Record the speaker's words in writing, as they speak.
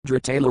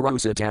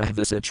Dratalarosata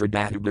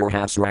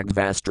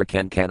Visitradatuburhasragvastra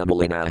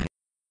Kankanamulina.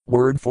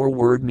 Word for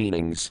word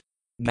meanings.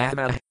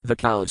 Gava, the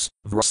cows,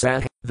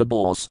 Vrasa, the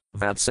bulls,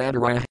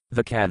 Vatsadara,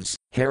 the calves,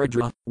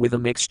 Haridra, with a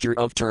mixture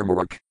of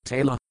turmeric,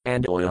 tela,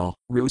 and oil,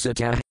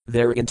 Rusata,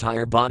 their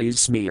entire bodies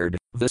smeared,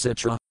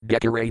 Visitra,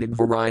 decorated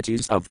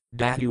varieties of,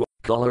 Datu,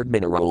 colored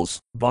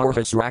minerals,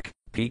 Barhasrak,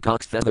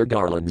 peacock's feather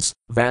garlands,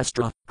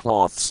 Vastra,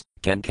 cloths,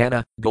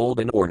 Kankana,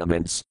 golden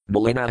ornaments,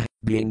 Mulina,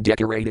 being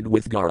decorated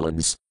with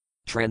garlands.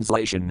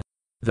 Translation.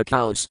 The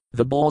cows,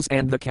 the bulls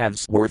and the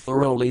calves were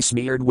thoroughly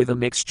smeared with a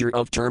mixture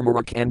of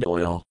turmeric and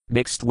oil,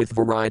 mixed with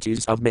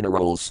varieties of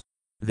minerals.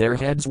 Their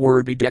heads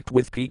were bedecked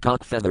with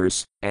peacock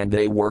feathers, and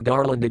they were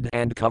garlanded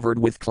and covered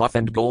with cloth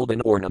and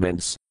golden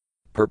ornaments.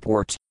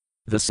 Purport.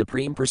 The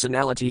Supreme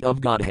Personality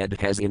of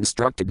Godhead has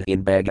instructed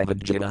in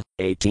Bhagavad Gita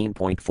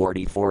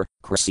 18.44,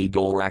 Krisi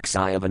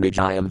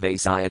Gorakshayavanijayam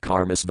Vasaya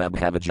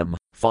Karmasvabhavajam,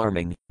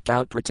 farming,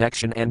 cow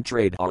protection and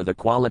trade are the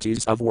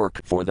qualities of work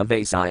for the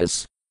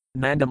Vaisayas.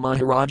 Nanda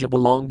Maharaja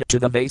belonged to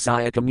the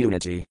Vaisya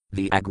community,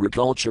 the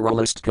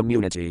agriculturalist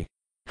community.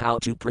 How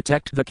to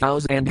protect the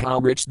cows and how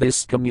rich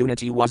this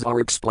community was are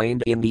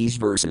explained in these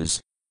verses.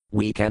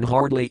 We can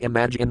hardly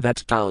imagine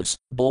that cows,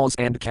 bulls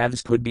and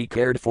calves could be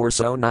cared for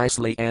so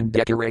nicely and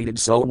decorated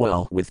so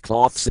well with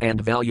cloths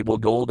and valuable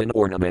golden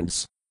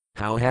ornaments.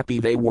 How happy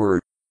they were!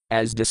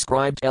 As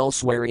described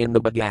elsewhere in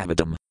the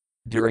Bhagavatam.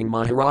 During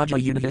Maharaja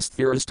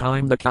Yudhisthira's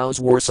time the cows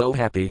were so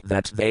happy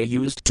that they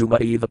used to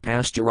muddy the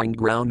pasturing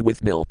ground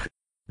with milk.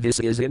 This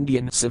is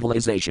Indian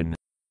civilization.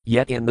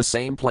 Yet in the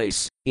same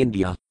place,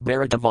 India,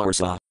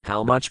 Bharatavarsha,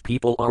 how much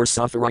people are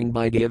suffering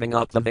by giving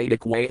up the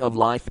Vedic way of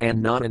life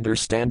and not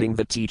understanding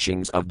the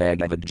teachings of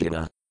Bhagavad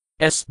Gita.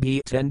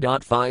 SB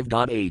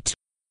 10.5.8.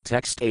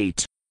 Text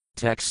 8.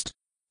 Text.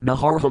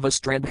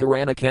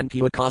 Naharhavastradharana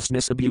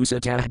Kenpuakosnis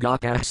abusatah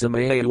gakah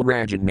samayu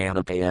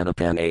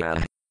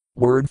rajanmanapanapana.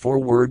 Word for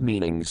word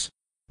meanings.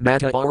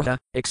 Mata arha,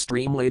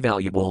 extremely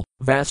valuable,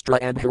 Vastra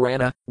and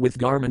Harana, with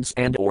garments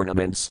and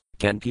ornaments,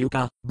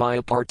 Kanpuka, by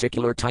a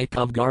particular type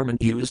of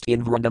garment used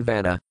in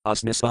Vrindavana,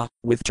 Asnisa,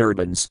 with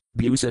turbans,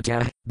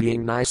 Busata,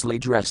 being nicely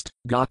dressed,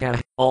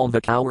 Gaka, all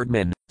the coward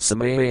men,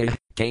 Samaya,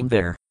 came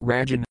there,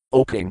 Rajan,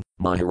 O king,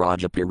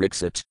 Maharaja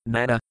Pariksit,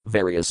 Nana,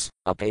 various,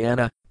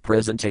 Apayana,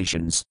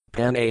 presentations,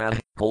 Panaya,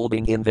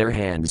 holding in their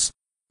hands.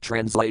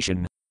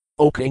 Translation.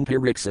 O King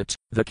Pariksit,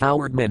 the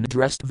coward men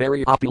dressed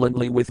very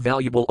opulently with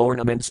valuable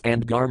ornaments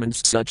and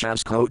garments such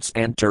as coats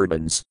and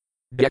turbans.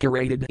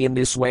 Decorated in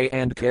this way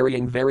and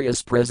carrying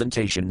various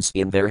presentations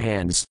in their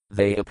hands,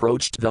 they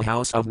approached the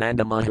house of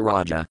Nanda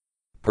Maharaja.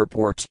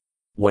 Purport.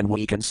 When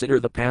we consider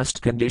the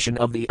past condition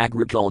of the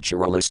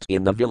agriculturalist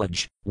in the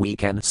village, we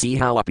can see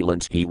how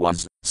opulent he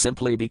was,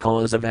 simply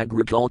because of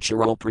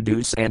agricultural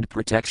produce and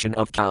protection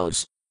of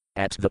cows.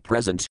 At the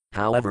present,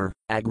 however,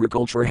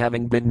 agriculture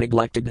having been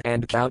neglected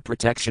and cow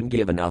protection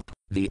given up,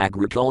 the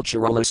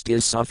agriculturalist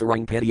is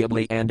suffering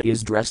pitiably and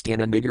is dressed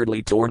in a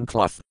niggardly torn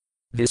cloth.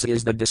 This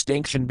is the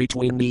distinction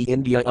between the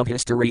India of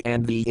history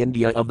and the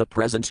India of the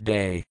present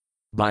day.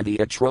 By the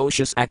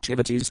atrocious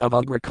activities of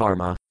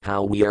Agrakarma,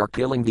 how we are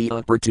killing the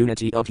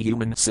opportunity of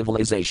human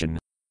civilization.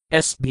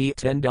 SB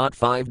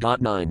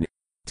 10.5.9.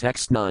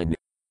 Text 9.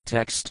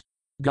 Text.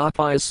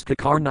 Gopis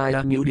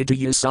kakarnaya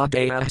muditaya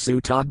sadaya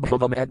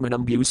sutadbhavam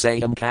admanam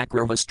busayam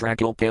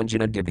kakravastrakal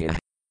panjana dibhya.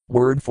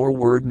 Word for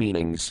word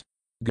meanings.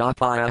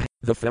 Gopaya,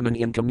 the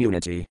feminine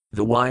community,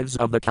 the wives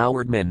of the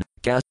coward men,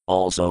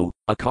 also,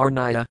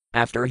 Akarnaya,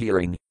 after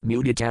hearing,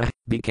 Mudita,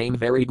 became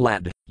very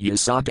glad,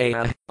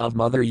 Yasadaya, of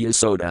Mother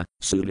Yasoda,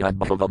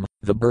 Sudadbhavam,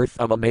 the birth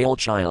of a male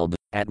child,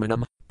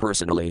 Atmanam,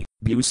 personally,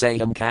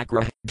 Busayam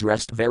Kakra,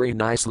 dressed very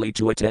nicely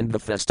to attend the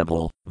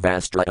festival,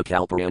 Vastra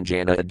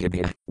Akalparanjana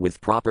Adibhya,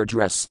 with proper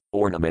dress,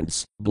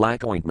 ornaments,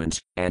 black ointment,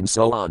 and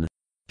so on.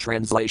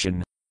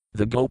 Translation.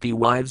 The Gopi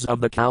wives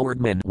of the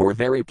coward men were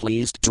very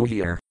pleased to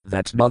hear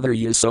that Mother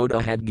Yasoda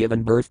had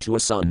given birth to a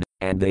son,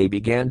 and they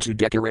began to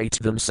decorate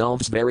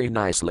themselves very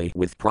nicely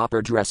with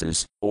proper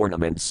dresses,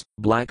 ornaments,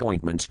 black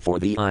ointment for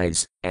the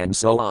eyes, and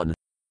so on.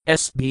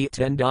 SB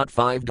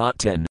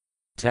 10.5.10.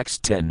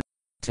 Text 10.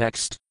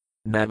 Text.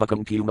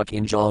 Navakam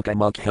kumakinjalka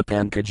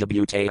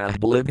mukhapankajabutaya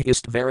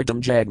blibhist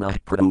veritam jagna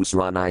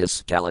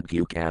pradusranayas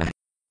kaladkuka.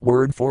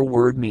 Word for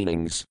word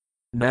meanings.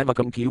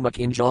 Navakam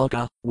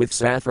kumakinjalka, with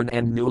saffron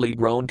and newly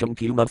grown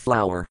kumkuma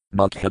flower,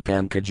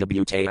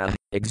 mukhapankajabutaya,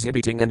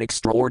 exhibiting an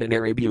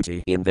extraordinary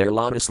beauty in their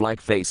lotus-like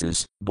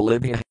faces,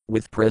 Bolivia,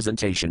 with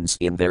presentations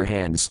in their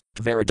hands,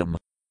 Veritam.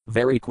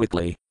 Very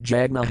quickly,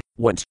 Jagna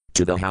went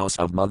to the house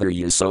of Mother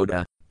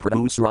Yasoda,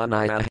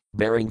 Pradusranaya,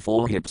 bearing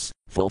full hips,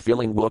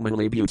 fulfilling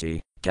womanly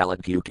beauty,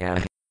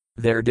 Kaladkuka.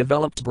 Their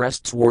developed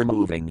breasts were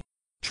moving.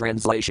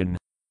 Translation.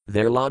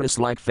 Their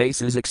lotus-like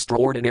faces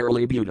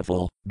extraordinarily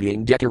beautiful,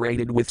 being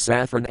decorated with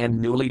saffron and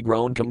newly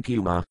grown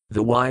kumkuma,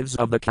 the wives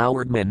of the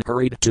coward men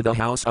hurried to the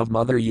house of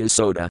Mother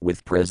Yasoda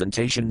with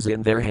presentations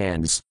in their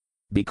hands.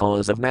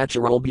 Because of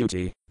natural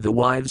beauty, the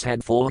wives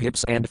had full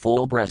hips and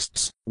full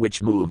breasts,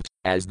 which moved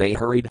as they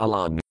hurried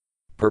along.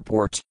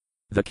 Purport.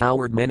 The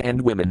coward men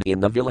and women in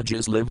the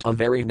villages lived a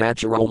very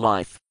natural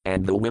life,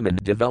 and the women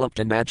developed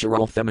a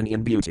natural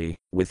feminine beauty,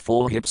 with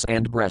full hips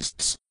and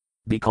breasts.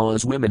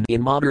 Because women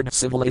in modern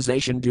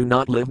civilization do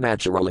not live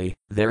naturally,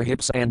 their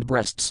hips and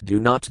breasts do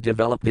not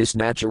develop this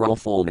natural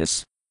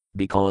fullness.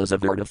 Because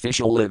of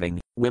artificial living,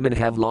 women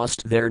have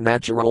lost their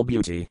natural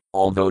beauty,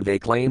 although they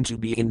claim to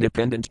be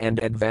independent and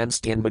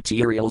advanced in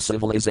material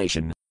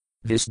civilization.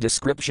 This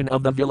description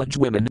of the village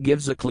women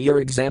gives a clear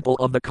example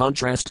of the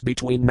contrast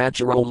between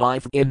natural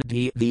life and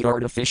the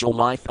artificial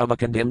life of a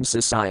condemned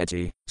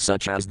society,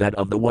 such as that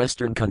of the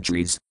Western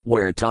countries,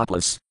 where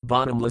topless,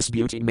 bottomless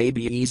beauty may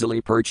be easily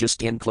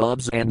purchased in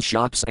clubs and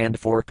shops and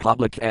for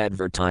public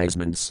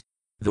advertisements.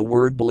 The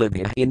word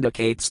Bolivia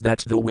indicates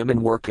that the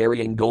women were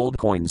carrying gold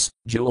coins,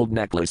 jeweled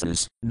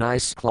necklaces,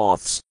 nice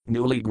cloths,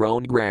 newly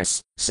grown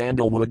grass,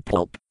 sandalwood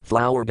pulp,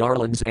 flower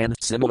garlands and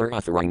similar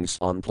offerings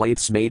on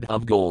plates made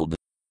of gold.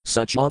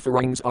 Such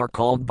offerings are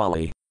called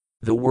bali.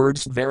 The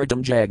words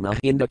Svaritam Jagna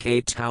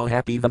indicate how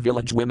happy the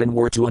village women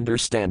were to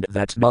understand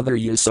that Mother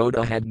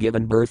Yasoda had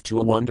given birth to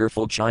a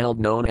wonderful child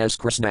known as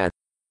Krishna.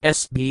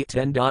 SB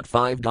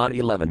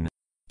 10.5.11.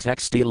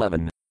 Text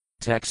 11.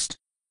 Text.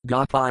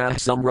 Gopaya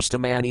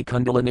Samrastamani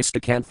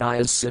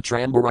Kundalinistakanthayas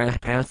Sitrambarah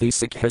Pathi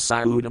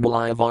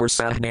Sikhasayudamalaya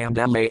Varsahnam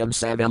Dalayam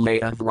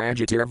Savalaya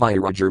Vrajatir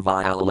Virajar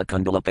Vyala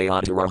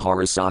Kundalapayatara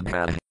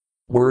Harasabha.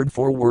 Word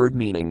for word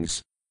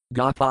meanings.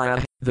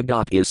 Gopaya, the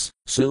gopis,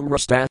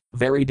 Sumrasta,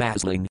 very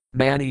dazzling,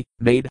 Mani,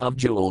 made of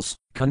jewels,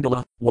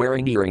 Kundala,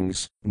 wearing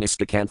earrings,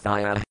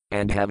 Nistakanthaya,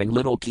 and having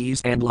little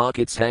keys and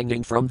lockets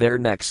hanging from their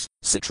necks,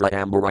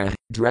 Citraambara,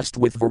 dressed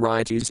with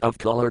varieties of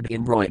colored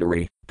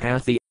embroidery,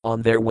 Pathi,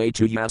 on their way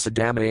to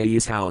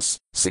Yasodamaya's house,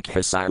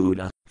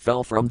 Sikhasayuda,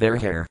 fell from their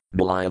hair,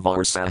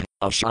 Malayavarsa,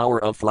 a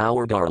shower of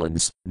flower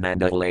garlands,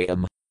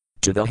 Nandalayam,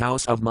 to the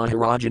house of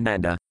Maharaja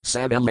Nanda,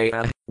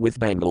 Savalaya, with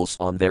bangles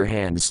on their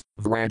hands,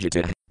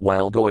 Vrajata,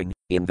 while going,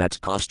 in that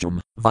costume,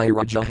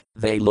 Viraja,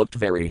 they looked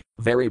very,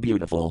 very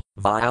beautiful,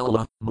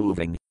 Vyala,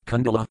 moving,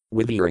 Kundala,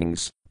 with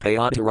earrings,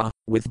 Payatara,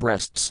 with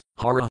breasts,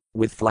 Hara,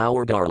 with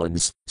flower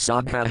garlands,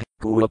 Sabha,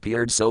 who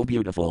appeared so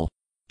beautiful.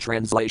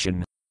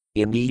 Translation.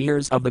 In the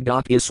ears of the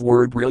gopis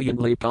were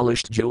brilliantly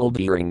polished jeweled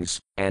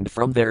earrings, and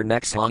from their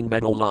necks hung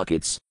metal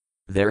lockets.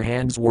 Their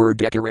hands were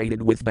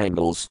decorated with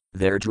bangles,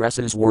 their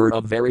dresses were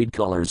of varied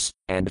colors,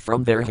 and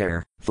from their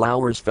hair,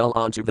 flowers fell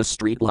onto the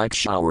street like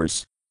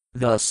showers.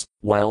 Thus,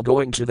 while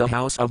going to the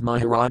house of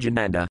Maharaja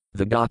Nanda,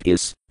 the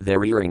gopis,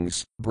 their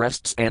earrings,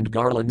 breasts and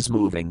garlands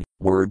moving,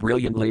 were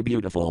brilliantly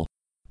beautiful.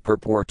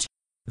 Purport.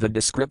 The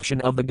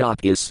description of the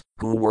gopis,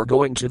 who were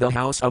going to the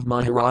house of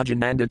Maharaja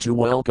Nanda to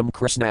welcome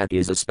Krishna,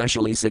 is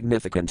especially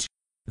significant.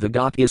 The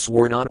gopis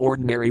were not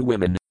ordinary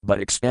women, but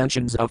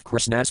expansions of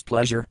Krishna's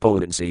pleasure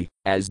potency,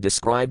 as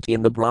described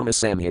in the Brahma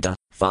Samhita,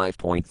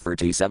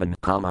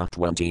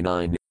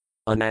 5.37,29.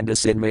 Ananda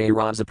Sinmay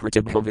Raza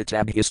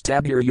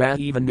Pratibhavitabhistabhirya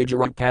even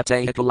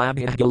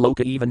Nijaragpatayakalabyah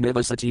Galoka even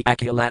Nivasati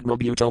Akilatma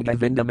Bhuto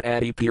Govindam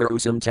Adi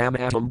Purusam Tam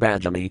Atam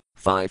Bhajami,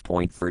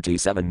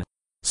 5.37.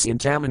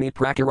 Sintamani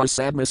Prakara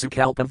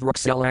Sadmasukalpa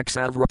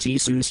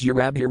Vruxelaxavratisus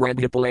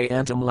Urabhiradhipale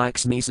Antam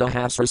Laxmisa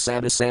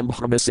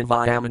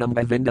Hasrasadasambhramasidvayamanam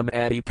Govindam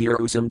Adi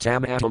Purusam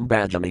Tam Atam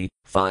Bhajami,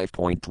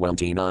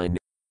 5.29.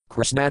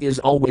 Krishna is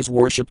always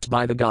worshipped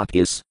by the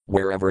gopis,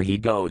 wherever he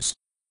goes.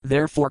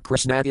 Therefore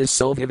Krishna is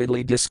so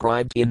vividly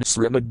described in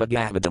Srimad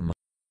Bhagavatam.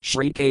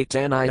 Sri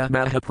Caitanya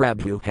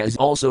Mahaprabhu has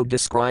also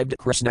described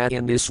Krishna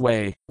in this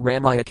way,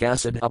 Ramaya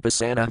Kasad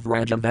Upasana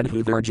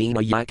Vrajavadhu Virgina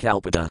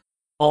Yakalpata.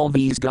 All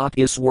these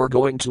gopis were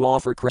going to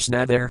offer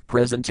Krishna their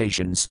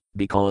presentations,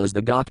 because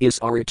the gopis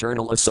are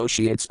eternal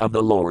associates of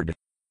the Lord.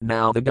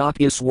 Now the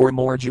gopis were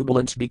more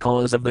jubilant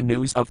because of the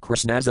news of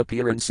Krishna's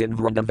appearance in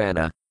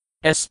Vrindavana.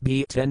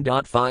 SB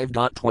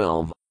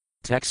 10.5.12.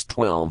 Text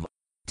 12.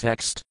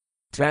 Text.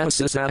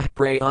 Tasasah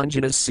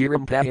prayanjanas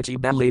siram pahati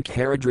balik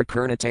haradra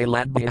kurnate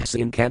ladbhas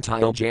in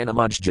kantile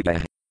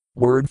janamajjata.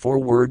 Word for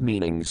word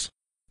meanings.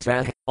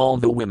 Ta, all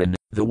the women,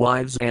 the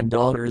wives and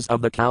daughters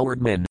of the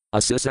coward men,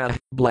 asisa,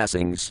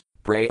 blessings,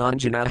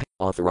 prayanjana,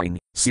 offering,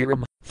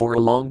 siram, for a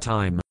long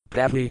time,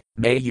 pahi,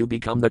 may you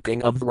become the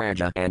king of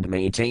Vraja and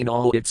maintain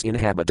all its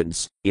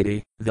inhabitants,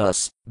 iti,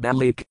 thus,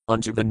 balik,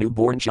 unto the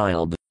newborn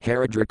child,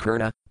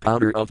 haradrakurna,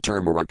 powder of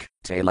turmeric,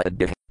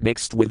 talad,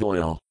 mixed with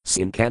oil,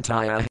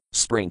 sinkantaya,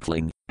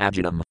 sprinkling,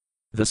 ajinam.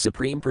 The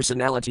Supreme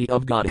Personality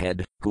of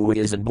Godhead, who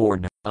is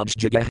unborn,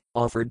 Abhjaga,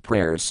 offered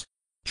prayers.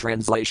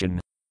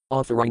 Translation.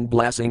 Offering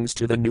blessings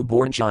to the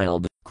newborn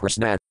child,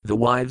 Krishna, the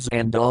wives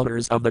and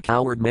daughters of the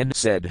coward men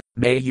said,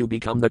 may you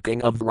become the king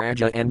of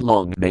Vraja and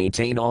long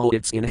maintain all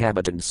its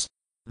inhabitants.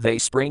 They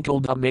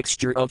sprinkled a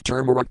mixture of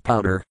turmeric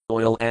powder,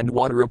 oil and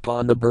water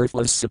upon the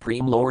birthless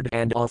Supreme Lord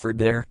and offered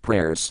their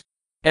prayers.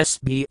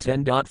 SB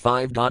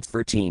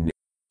 10.5.13.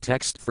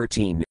 Text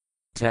 13.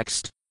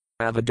 Text.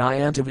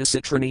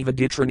 Avadayantavasitrani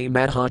Vaditrani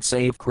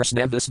Madhotsave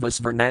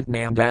Krishnavasvas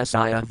Vernantnam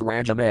Dasaya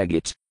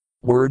Vrajamagit.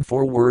 Word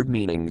for word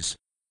meanings.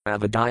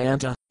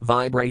 Avadayanta,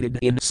 vibrated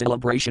in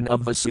celebration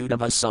of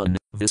Vasudeva son,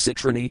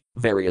 Visitrani,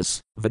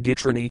 various,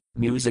 Viditrani,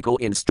 musical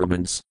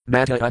instruments,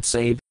 Mata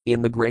Utsave,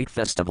 in the great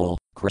festival,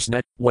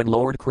 Krishna, when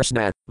Lord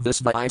Krishna,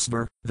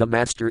 Visvaisvar, the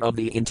master of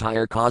the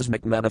entire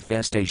cosmic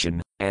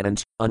manifestation,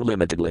 Anant,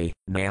 unlimitedly,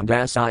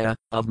 Nandasaya,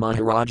 of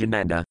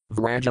Maharajananda,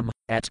 Vrajam,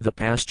 at the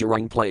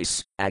pasturing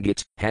place,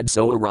 Agit, had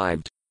so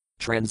arrived.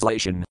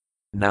 Translation.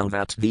 Now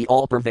that the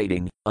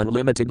all-pervading,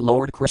 unlimited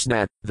Lord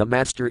Krishna, the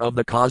master of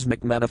the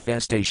cosmic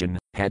manifestation,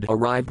 had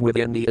arrived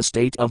within the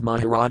estate of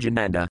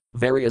Maharajananda,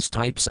 various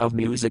types of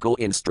musical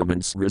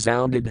instruments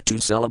resounded to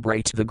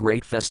celebrate the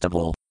great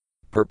festival.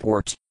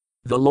 Purport.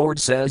 The Lord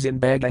says in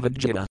Bhagavad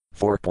Gita,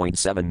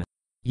 4.7.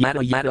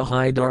 Yada yada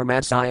hi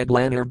dharmatsaya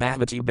glanar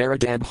bhavati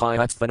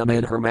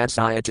bharadabhyatsvanamad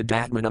hermatsaya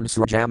tadatmanam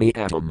srajami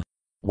atom.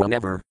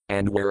 Whenever,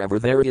 and wherever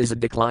there is a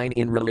decline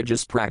in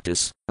religious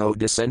practice, O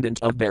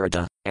descendant of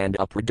Bharata, and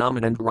a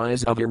predominant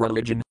rise of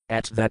irreligion,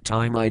 at that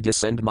time I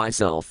descend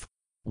myself.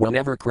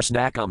 Whenever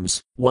Krishna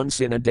comes, once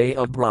in a day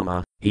of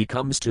Brahma, he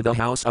comes to the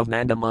house of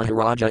Nanda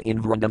Maharaja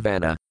in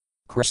Vrindavana.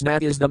 Krishna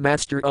is the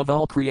master of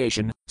all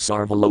creation,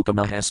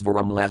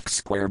 Sarvalokamahasvaram left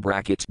square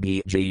bracket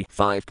BG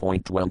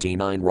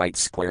 5.29 right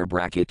square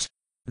bracket.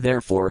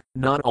 Therefore,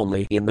 not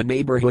only in the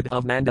neighborhood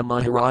of Nanda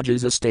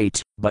Maharaja's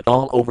estate, but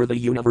all over the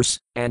universe,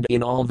 and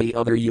in all the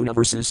other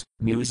universes,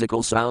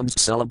 musical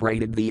sounds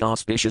celebrated the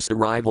auspicious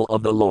arrival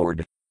of the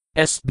Lord.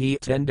 SB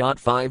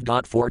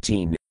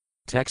 10.5.14.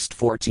 Text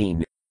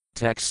 14.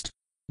 Text.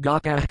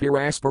 Gakah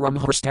pirasparam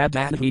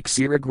harstadadhi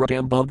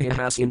ksiragradam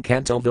bhagahas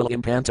incanto vil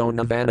impanto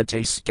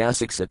navanates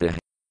kasiksipih.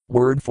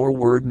 Word for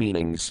word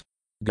meanings.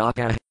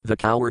 Gakah, the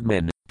coward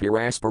men,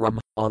 pirasparam,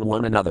 on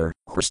one another,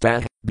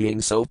 Hristah,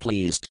 being so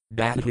pleased,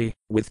 dadhi,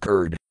 with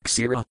curd,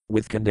 ksira,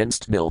 with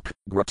condensed milk,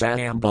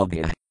 gratayam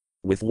bhagah,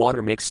 with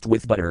water mixed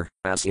with butter,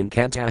 as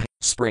incanta,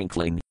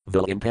 sprinkling,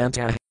 vil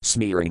impanta,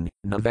 smearing,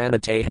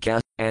 navanateka,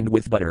 and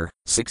with butter,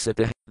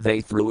 siksipih, they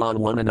threw on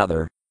one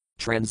another.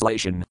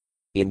 Translation.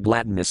 In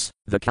gladness,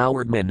 the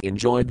coward men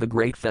enjoyed the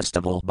great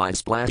festival by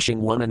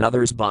splashing one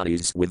another's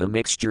bodies with a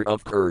mixture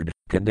of curd,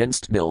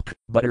 condensed milk,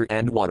 butter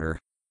and water.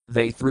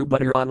 They threw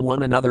butter on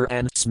one another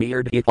and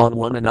smeared it on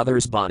one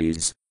another's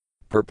bodies.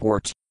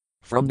 Purport.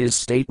 From this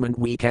statement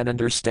we can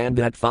understand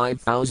that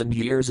 5,000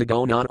 years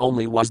ago not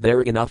only was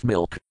there enough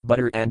milk,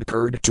 butter and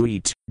curd to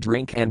eat,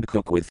 drink and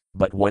cook with,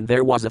 but when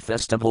there was a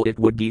festival it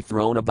would be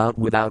thrown about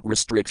without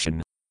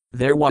restriction.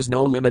 There was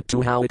no limit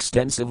to how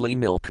extensively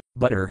milk,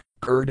 butter,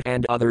 curd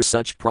and other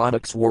such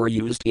products were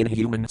used in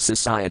human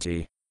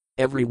society.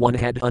 Everyone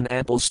had an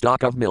ample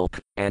stock of milk,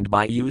 and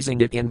by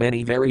using it in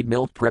many varied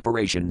milk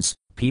preparations,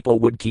 people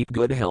would keep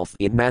good health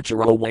in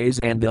natural ways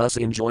and thus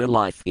enjoy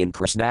life in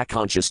Krishna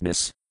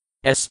consciousness.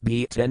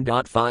 SB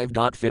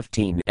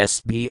 10.5.15,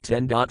 SB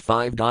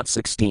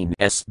 10.5.16,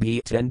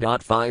 SB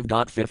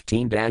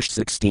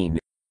 10.5.15-16.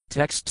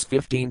 Texts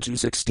 15 to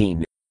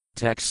 16.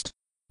 Text.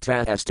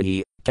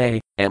 Tahasti,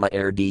 K, Emma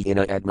Erdi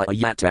ina Adma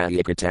Yata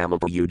Yakatama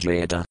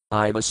Puyujayata,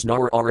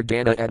 Ivasnar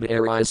Ardana Ad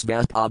Aris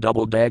Vaspa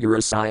double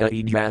Dagarasaya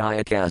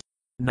Ijatayakas.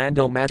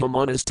 Nando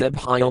Matamonas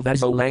Tebhio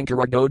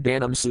Vasolankara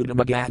Godanam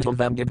Sudamagatam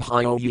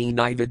Vamgibhio Ye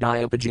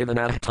Nividaya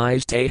Pajivana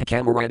Tais Te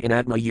Kamarat in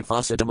Adma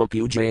Yafasatama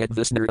Pujayat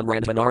Visnar and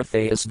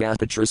Radvanarthayas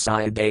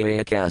Vaspatrasaya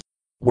Dayakas.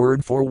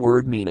 Word for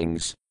word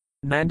meanings.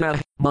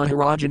 Nanda,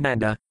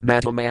 Maharajananda,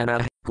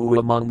 Matamana, who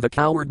among the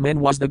coward men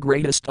was the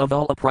greatest of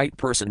all upright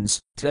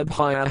persons,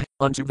 Tebhaya,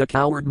 unto the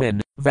coward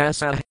men,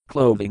 Vasa,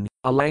 clothing,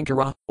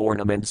 Alankara,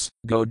 ornaments,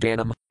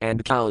 Godanam,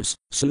 and cows,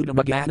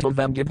 Sudamagatam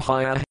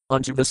Vamgibhaya,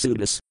 unto the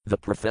Sudas, the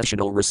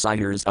professional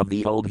reciters of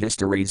the old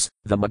histories,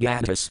 the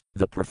Magadhas,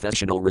 the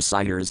professional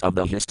reciters of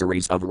the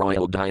histories of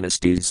royal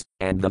dynasties,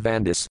 and the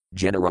Vandis,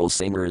 general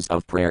singers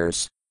of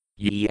prayers.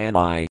 Ye and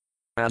I,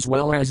 as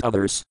well as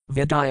others,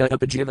 Vidya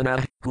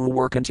Upajivana, who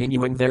were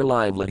continuing their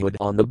livelihood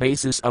on the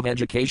basis of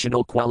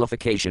educational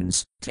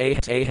qualifications,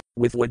 Te,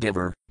 with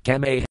whatever,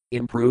 Kame,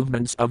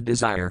 improvements of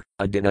desire,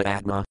 Adina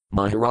Atma,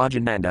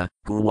 Maharajananda,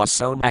 who was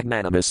so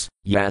magnanimous,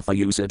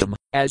 Yathayusadam,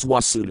 as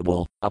was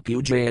suitable,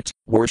 Apujayat,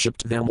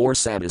 worshipped them or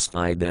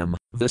satisfied them,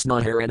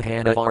 Visnahar and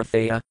Hana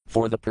Arthaya,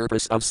 for the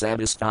purpose of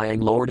satisfying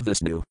Lord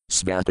Vishnu,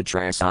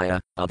 Svapatrasaya,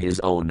 of his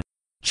own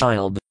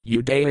child,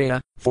 Udaya,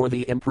 for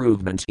the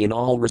improvement in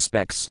all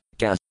respects,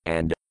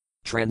 and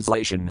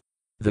translation.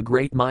 The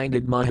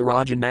great-minded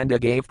Maharajananda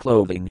gave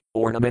clothing,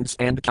 ornaments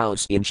and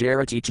cows in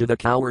charity to the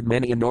coward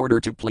men in order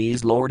to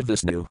please Lord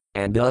Vishnu,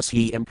 and thus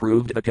he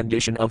improved the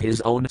condition of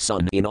his own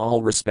son in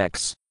all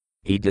respects.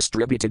 He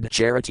distributed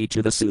charity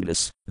to the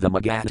Sudas, the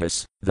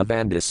Magadhas, the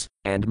Vandis,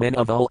 and men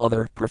of all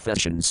other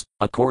professions,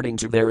 according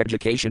to their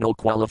educational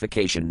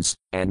qualifications,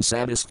 and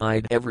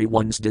satisfied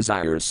everyone's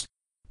desires.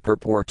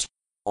 Purport.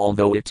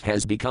 Although it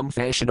has become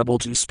fashionable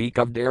to speak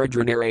of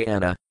Daridra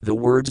Narayana, the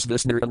words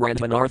Visnar and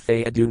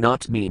Radvanarthaya do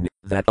not mean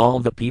that all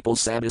the people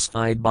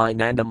satisfied by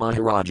Nanda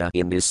Maharaja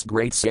in this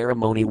great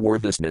ceremony were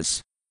Visnas.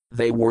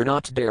 They were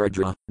not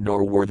Daridra,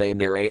 nor were they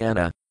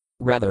Narayana.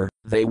 Rather,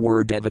 they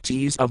were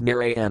devotees of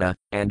Narayana,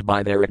 and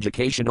by their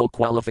educational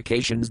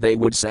qualifications they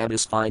would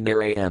satisfy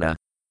Narayana.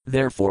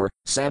 Therefore,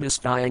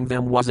 satisfying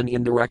them was an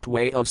indirect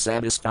way of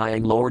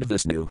satisfying Lord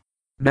Vishnu.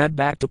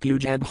 Madbhakta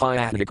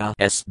Pujanbhyatika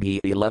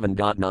SB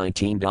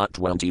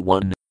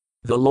 11.19.21.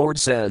 The Lord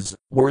says,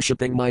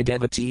 worshipping my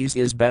devotees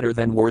is better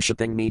than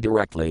worshipping me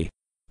directly.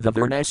 The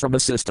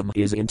Varnasrama system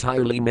is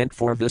entirely meant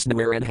for Vishnu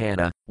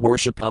Aradhana,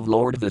 worship of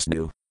Lord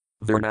Vishnu.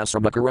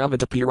 Varnasrama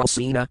Karavata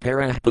Pirasena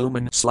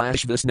Parahpuman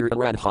 / Vishnu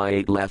Aradhya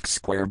 8 left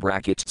square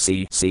bracket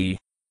CC.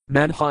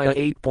 Madhya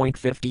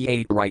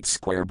 8.58 right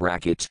square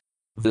bracket.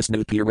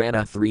 Vishnu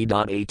Purana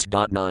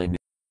 3.8.9.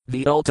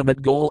 The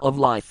ultimate goal of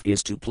life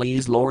is to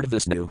please Lord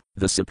Vishnu,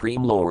 the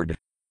Supreme Lord.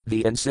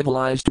 The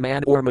uncivilized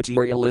man or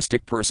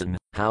materialistic person,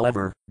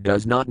 however,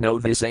 does not know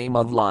this aim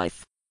of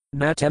life.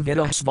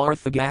 Natavida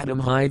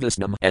Svarthagatam Hi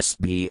Vishnam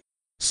SB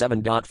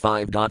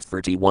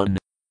 7.5.31.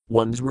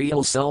 One's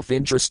real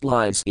self-interest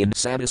lies in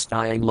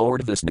satisfying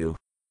Lord Vishnu.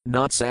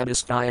 Not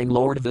satisfying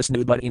Lord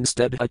Vishnu but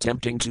instead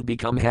attempting to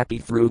become happy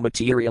through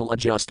material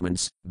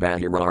adjustments,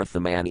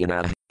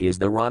 Bahirarthamanina, is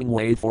the wrong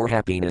way for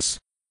happiness.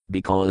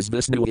 Because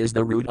Vishnu is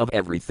the root of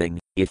everything,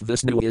 if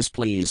Vishnu is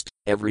pleased,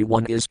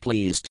 everyone is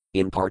pleased,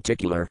 in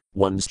particular,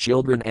 one's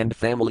children and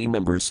family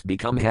members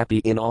become happy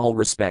in all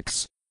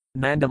respects.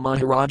 Nanda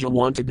Maharaja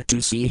wanted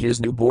to see his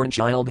newborn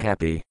child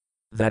happy.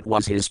 That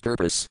was his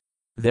purpose.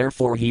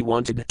 Therefore he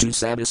wanted to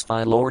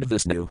satisfy Lord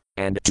Vishnu,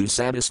 and to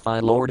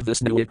satisfy Lord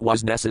Vishnu it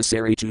was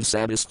necessary to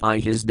satisfy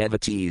his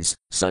devotees,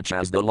 such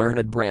as the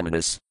learned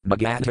Brahmanas,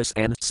 Magadhas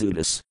and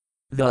Sudas.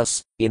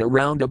 Thus, in a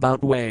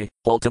roundabout way,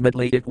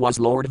 ultimately it was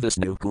Lord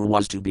Vishnu who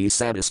was to be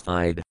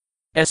satisfied.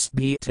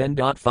 SB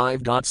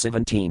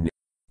 10.5.17.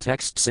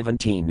 Text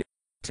 17.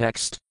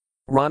 Text.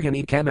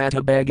 Rahani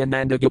Kamata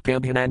Bhagananda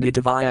Gopamhananda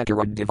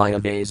Divyakarad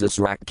Divya Vasas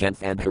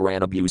Rakkanth and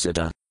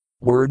Haranabhusita.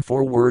 Word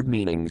for word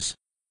meanings.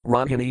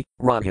 Rahani,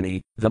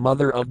 the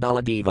mother of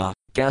Baladeva,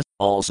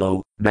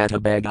 also,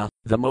 Matabhaga,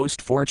 the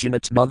most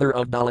fortunate mother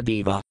of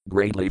Baladeva,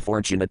 greatly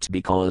fortunate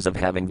because of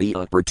having the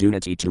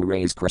opportunity to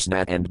raise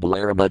Krishna and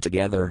Balarama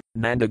together,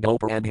 Nanda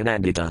Gopa and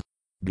Hinandita.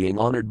 Being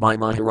honored by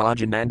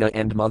Maharaja Nanda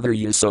and Mother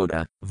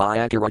Yasoda,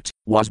 Vyakarat,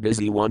 was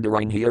busy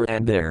wandering here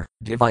and there,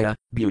 Divya,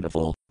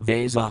 beautiful,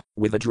 Vasa,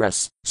 with a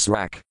dress,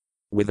 Srak,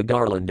 with a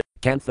garland,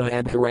 Kantha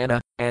and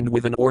Harana, and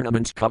with an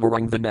ornament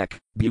covering the neck,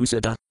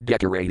 Busita,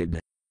 decorated.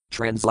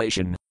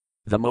 Translation.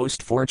 The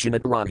most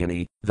fortunate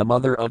Rahani, the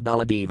mother of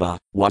Baladeva,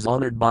 was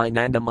honored by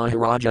Nanda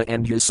Maharaja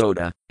and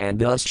Yasoda, and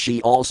thus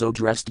she also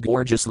dressed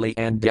gorgeously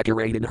and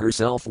decorated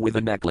herself with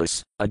a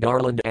necklace, a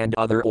garland and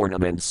other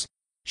ornaments.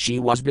 She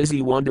was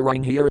busy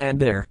wandering here and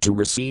there to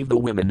receive the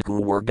women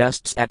who were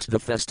guests at the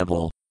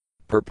festival.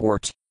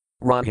 Purport.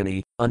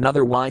 Rahani,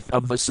 another wife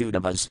of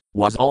Vasudevas,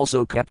 was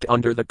also kept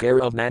under the care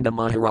of Nanda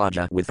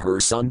Maharaja with her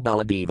son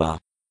Baladeva.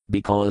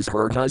 Because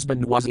her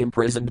husband was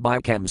imprisoned by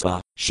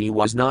Kamsa, she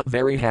was not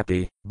very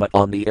happy, but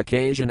on the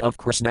occasion of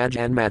Krishna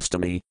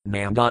Janmashtami,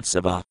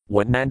 Nandotsava,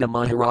 when Nanda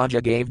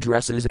Maharaja gave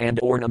dresses and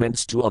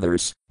ornaments to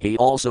others, he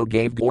also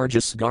gave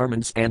gorgeous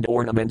garments and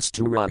ornaments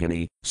to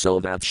Rahani,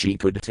 so that she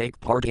could take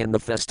part in the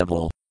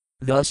festival.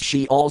 Thus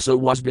she also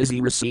was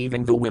busy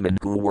receiving the women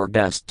who were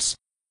guests.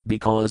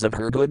 Because of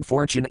her good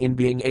fortune in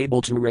being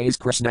able to raise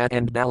Krishna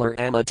and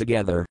Balarama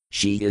together,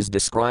 she is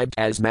described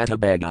as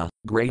Matabhaga,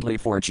 greatly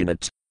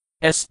fortunate.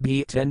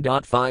 SB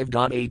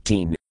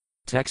 10.5.18.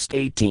 Text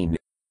 18.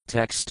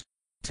 Text.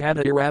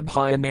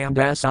 Tadirabhaya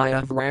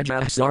Nandasaya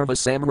Vrajah Sarva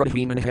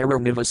Samradhiman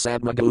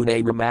Haranivasabma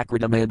Gune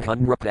Ramakradam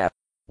Hunrapa.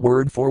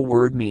 Word for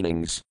word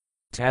meanings.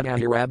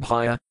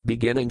 Tadirabhaya,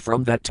 beginning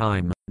from that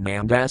time,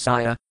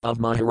 Nandasaya, of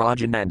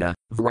Maharaja Nanda,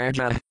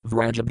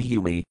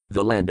 Vrajabhumi,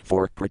 the land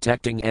for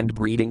protecting and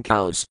breeding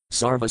cows,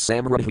 Sarva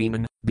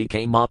Samradhiman,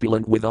 became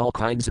opulent with all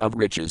kinds of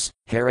riches,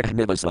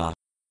 Haranivasa.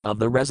 Of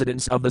the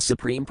residence of the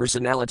Supreme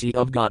Personality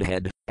of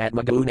Godhead, at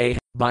Magune,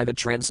 by the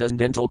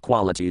transcendental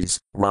qualities,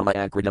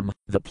 Ramayakradam,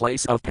 the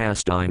place of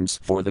pastimes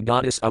for the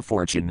goddess of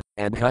fortune,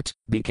 and Hut,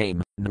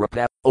 became,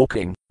 Nrapa, O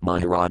King,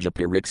 Maharaja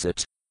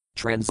Pariksit.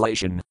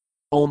 Translation.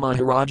 O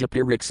Maharaja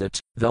Pariksit,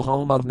 the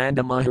home of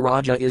Nanda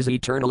Maharaja is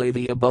eternally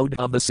the abode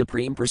of the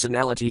Supreme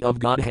Personality of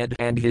Godhead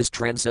and his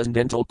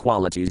transcendental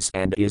qualities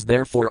and is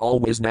therefore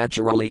always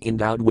naturally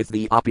endowed with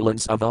the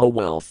opulence of all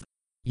wealth.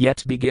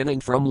 Yet beginning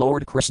from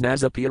Lord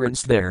Krishna's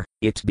appearance there,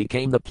 it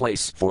became the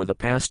place for the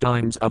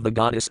pastimes of the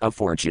goddess of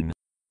fortune.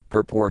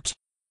 Purport.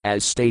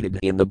 As stated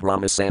in the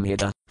Brahma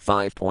Samhita,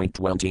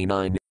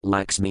 5.29,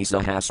 Lakshmi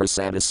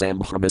Sahasrasana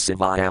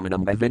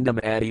Sambhramasivayamana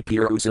Avindam Adi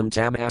Purusam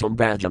Tamatam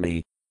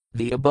Bhajami.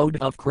 The abode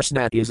of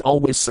Krishna is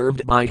always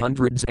served by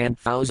hundreds and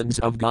thousands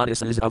of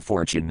goddesses of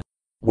fortune.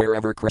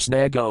 Wherever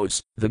Krishna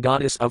goes, the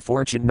goddess of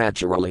fortune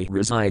naturally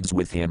resides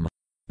with him.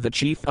 The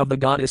chief of the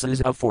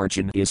goddesses of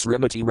fortune is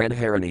Srimati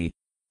Radharani.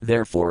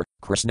 Therefore,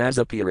 Krishna's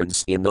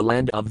appearance in the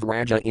land of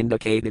Vraja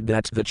indicated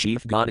that the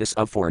chief goddess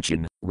of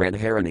fortune,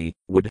 Radharani,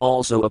 would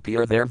also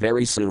appear there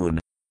very soon.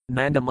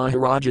 Nanda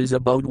Maharaja's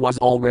abode was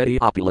already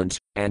opulent,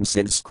 and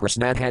since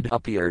Krishna had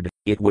appeared,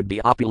 it would be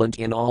opulent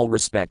in all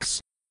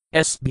respects.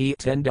 SB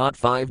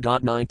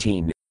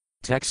 10.5.19.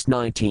 Text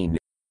 19.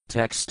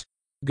 Text.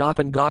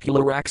 Gopan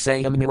Gokula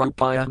Raksayam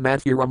Nirupaya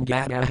Mathuram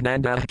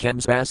Gadahnanda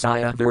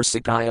Kemspasaya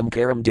Versikayam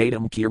Karam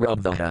Datam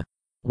Kirabdhaha.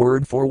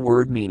 Word for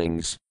word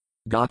meanings.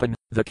 Gopan,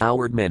 the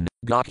coward men,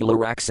 Gokula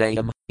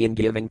Raksayam, in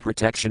giving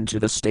protection to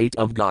the state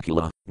of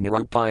Gokula,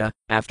 Nirupaya,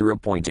 after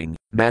appointing,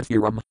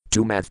 Mathuram,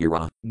 to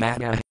Mathura,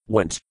 Gada,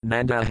 went,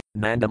 Nanda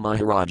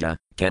Maharaja,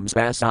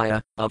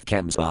 Kemsvasaya, of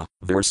Kemsva,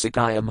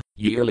 Versikayam,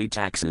 yearly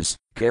taxes,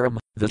 Karam,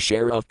 the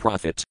share of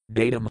profit,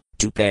 Datam,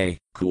 to pay,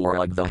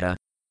 Kuragvaha.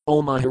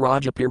 O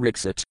Maharaja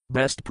Pariksit,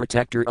 best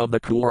protector of the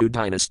Kuru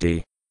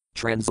dynasty.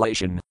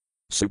 Translation.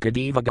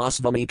 Sukadeva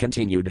Goswami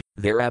continued,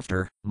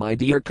 thereafter, my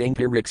dear King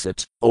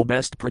Pariksit, O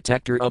best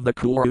protector of the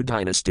Kuru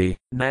dynasty,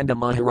 Nanda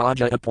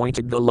Maharaja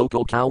appointed the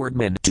local coward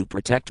men to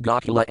protect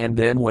Gokula and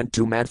then went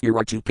to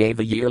Mathura to pay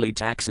the yearly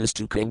taxes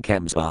to King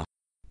Kemsva.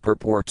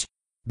 Purport.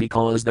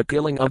 Because the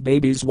killing of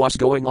babies was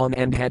going on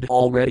and had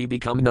already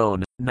become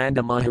known,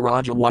 Nanda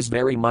Maharaja was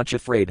very much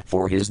afraid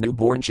for his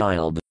newborn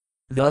child.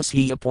 Thus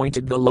he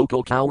appointed the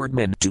local coward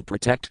men to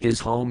protect his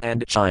home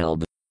and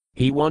child.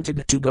 He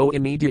wanted to go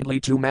immediately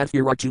to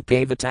Mathura to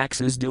pay the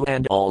taxes due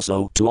and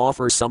also to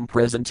offer some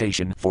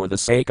presentation for the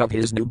sake of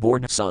his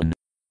newborn son.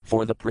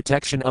 For the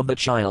protection of the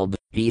child,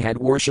 he had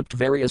worshipped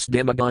various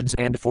demigods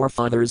and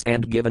forefathers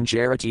and given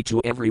charity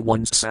to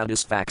everyone's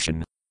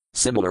satisfaction.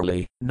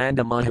 Similarly,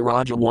 Nanda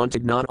Maharaja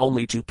wanted not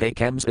only to pay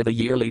Kemsa the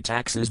yearly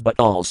taxes but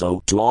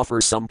also to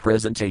offer some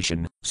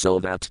presentation, so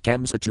that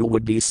Kemsa too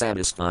would be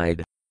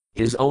satisfied.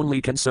 His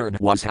only concern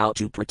was how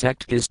to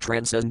protect his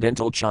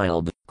transcendental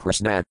child,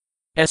 Krishna.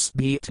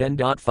 SB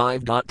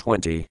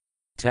 10.5.20.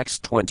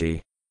 Text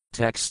 20.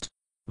 Text.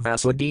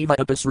 Vasudeva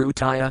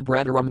Upasrutaya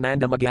Bradaram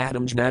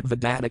Nandamagadam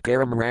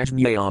Jnadvadadakaram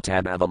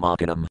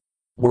Rajnyayatadavamakam.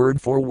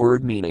 Word for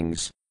word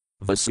meanings.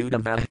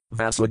 Vasudeva,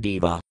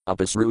 Vasudeva,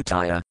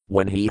 Upasrutaya,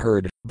 when he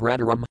heard,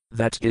 Bradaram,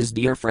 that his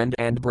dear friend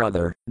and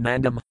brother,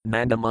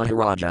 Nanda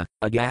Maharaja,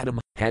 Agadam,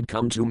 had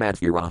come to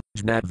Mathura,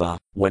 Jnadva,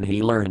 when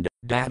he learned,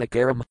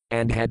 Dadakaram,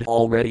 and had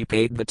already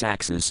paid the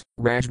taxes,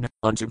 Rajna,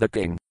 unto the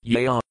king,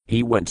 Yaya,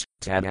 he went,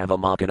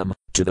 Tadavamakam,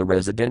 to the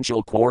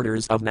residential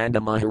quarters of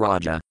Nanda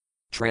Maharaja.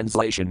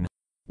 Translation.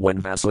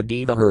 When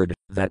Vasudeva heard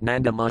that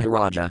Nanda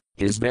Maharaja,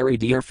 his very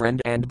dear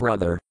friend and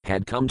brother,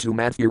 had come to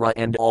Mathura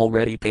and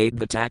already paid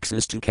the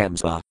taxes to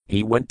Kemsa,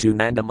 he went to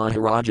Nanda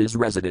Maharaja's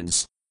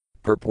residence.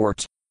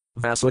 Purport.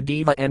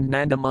 Vasudeva and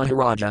Nanda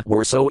Maharaja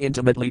were so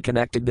intimately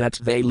connected that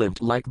they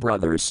lived like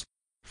brothers.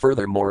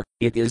 Furthermore,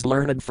 it is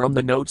learned from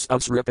the notes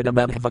of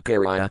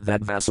Sripadamabhavakarya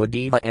that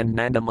Vasudeva and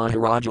Nanda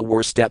Maharaja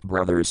were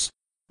stepbrothers.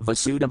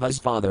 Vasudeva's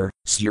father,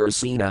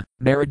 Sursena,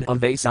 married a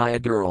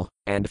Vaisya girl,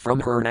 and from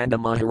her Nanda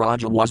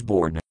Maharaja was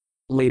born.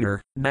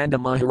 Later, Nanda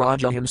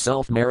Maharaja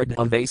himself married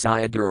a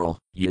Vaisya girl,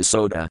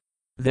 Yasoda.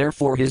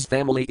 Therefore his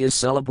family is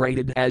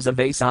celebrated as a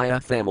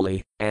Vaisya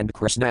family, and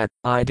Krishna,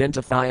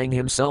 identifying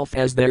himself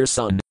as their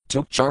son,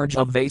 took charge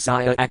of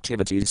Vaisya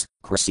activities.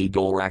 Krisi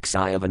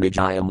Goraksaya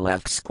Vanijayam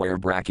left square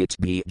bracket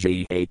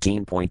BG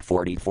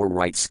 18.44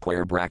 right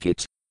square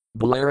bracket.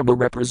 Balarama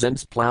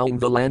represents plowing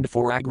the land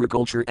for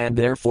agriculture and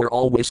therefore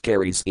always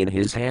carries in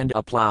his hand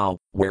a plow,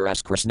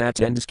 whereas Krishna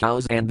tends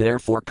cows and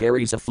therefore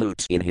carries a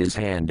flute in his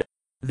hand.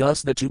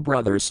 Thus the two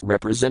brothers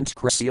represent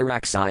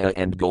Krisiraksaya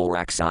and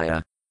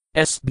Goraksaya.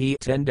 SB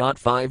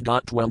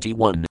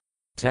 10.5.21.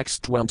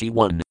 Text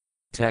 21.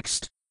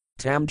 Text.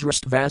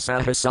 Tamdrast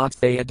vasaha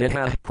sattveya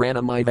deha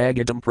pranamai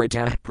vagadam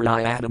pratah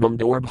prayadamam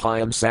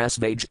dorbhyam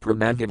sasvaj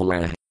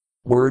pramavivalah.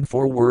 Word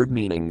for word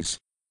meanings.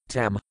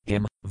 Tam,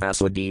 him,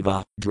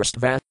 Vasudeva,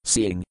 Drastva,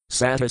 seeing,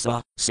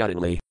 Satasa,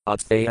 suddenly,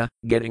 Atthaya,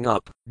 getting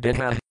up,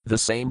 Deha, the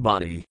same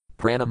body,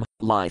 Pranam,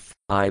 life,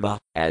 Iva,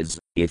 as,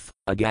 if,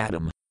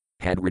 Agadam,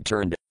 had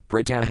returned,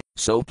 Pratah,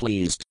 so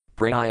pleased,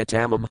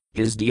 Prayatamam,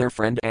 his dear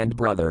friend and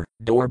brother,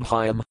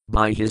 Dorbhyam,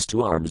 by his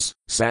two arms,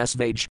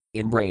 Sasvaj,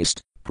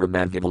 embraced,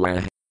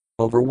 Pramavivalah,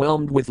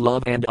 overwhelmed with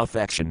love and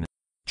affection.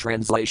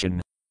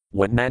 Translation.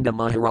 When Nanda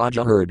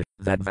Maharaja heard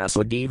that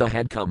Vasudeva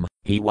had come,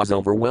 he was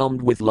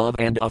overwhelmed with love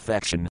and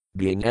affection,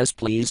 being as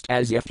pleased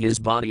as if his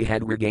body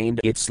had regained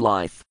its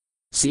life.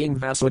 Seeing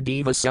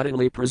Vasudeva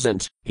suddenly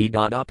present, he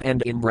got up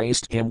and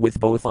embraced him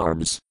with both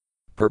arms.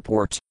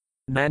 Purport.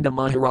 Nanda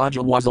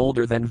Maharaja was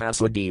older than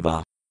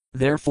Vasudeva.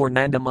 Therefore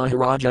Nanda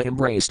Maharaja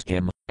embraced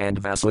him, and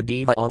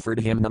Vasudeva offered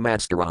him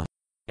namaskara.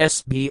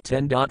 SB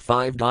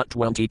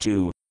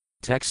 10.5.22.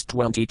 Text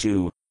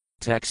 22.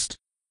 Text.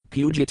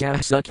 Pujitah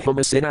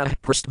Sukhumasinah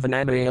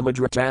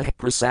Prastvananayamadratah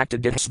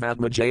Prasaktadih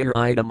Svadmajayar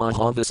Ida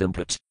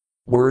Mahavasimpat.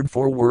 Word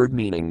for word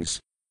meanings.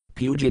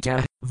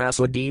 Pujitah,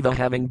 Vasudeva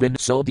having been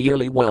so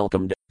dearly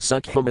welcomed,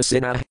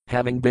 Sukhumasinah,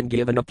 having been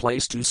given a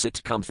place to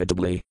sit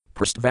comfortably,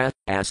 Prastva,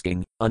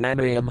 asking,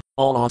 Ananayam,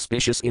 all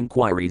auspicious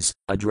inquiries,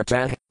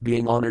 Adratah,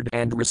 being honored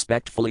and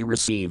respectfully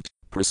received,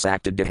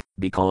 Prasaktadih,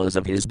 because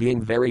of his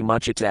being very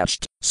much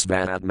attached,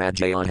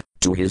 Svadmajaya,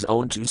 to his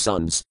own two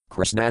sons,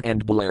 Krishna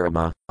and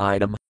Balarama.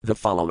 Item, the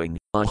following,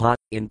 Aha,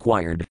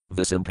 inquired,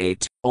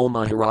 Visimpate, O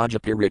Maharaja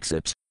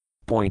Pariksit.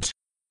 Point.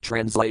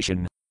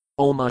 Translation.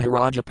 O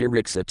Maharaja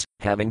Pariksit,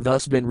 having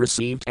thus been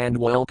received and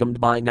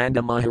welcomed by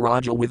Nanda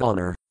Maharaja with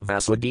honor,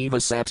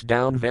 Vasudeva sat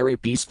down very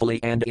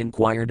peacefully and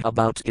inquired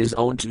about his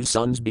own two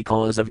sons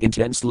because of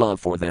intense love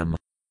for them.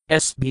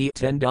 SB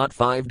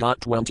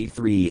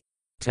 10.5.23.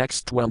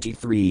 Text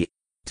 23.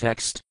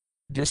 Text.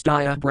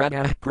 Distaya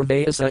brata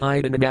pravayasa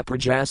idanam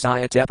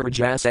aprajasaya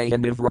teprajasaya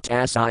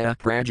nivratasaya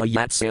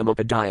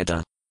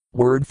prajayatsamupadayata.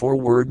 Word for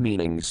word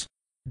meanings.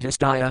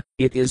 Distaya,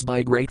 it is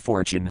by great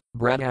fortune,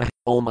 brata,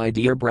 O my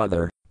dear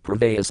brother,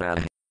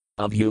 pravayasa,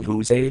 of you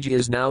whose age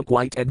is now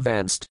quite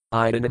advanced,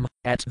 idanam,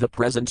 at the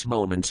present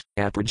moment,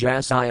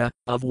 aprajasaya,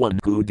 of one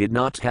who did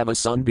not have a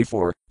son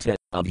before, te,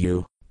 of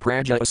you,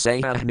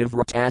 prajasaya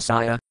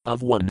nivratasaya,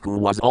 of one who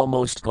was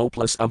almost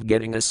hopeless of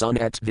getting a son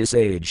at this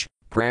age,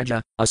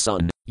 praja, a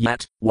son,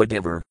 yet,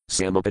 whatever,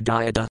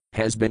 samupadayata,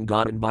 has been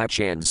gotten by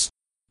chance.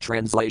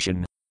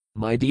 Translation.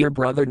 My dear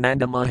brother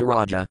Nanda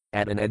Maharaja,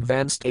 at an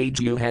advanced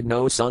age you had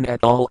no son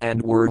at all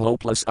and were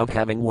hopeless of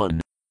having one.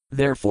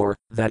 Therefore,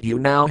 that you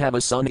now have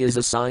a son is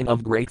a sign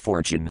of great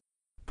fortune.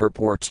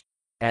 Purport.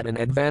 At an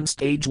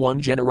advanced age one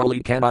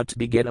generally cannot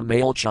beget a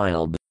male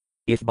child.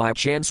 If by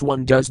chance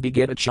one does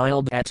beget a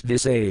child at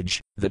this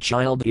age, the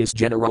child is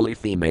generally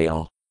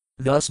female.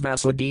 Thus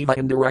Vasudeva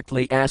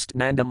indirectly asked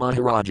Nanda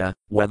Maharaja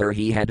whether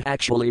he had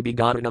actually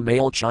begotten a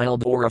male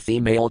child or a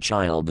female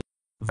child.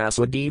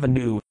 Vasudeva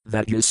knew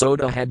that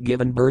Yasoda had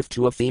given birth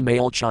to a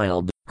female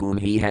child, whom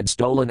he had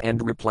stolen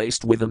and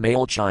replaced with a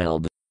male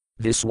child.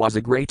 This was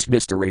a great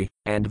mystery,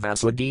 and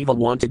Vasudeva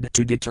wanted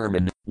to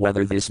determine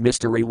whether this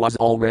mystery was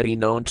already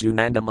known to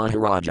Nanda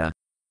Maharaja.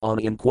 On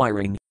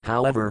inquiring,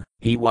 however,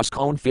 he was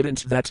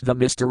confident that the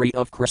mystery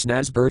of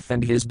Krishna's birth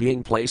and his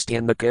being placed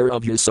in the care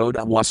of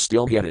Yasoda was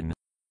still hidden.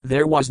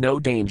 There was no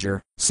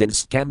danger,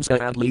 since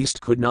Kamsa at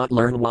least could not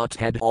learn what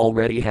had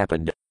already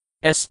happened.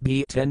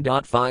 SB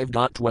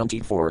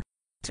 10.5.24.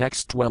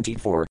 Text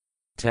 24.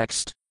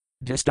 Text.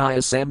 Distaya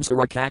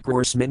samsara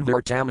kakrasmin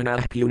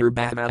vartamanah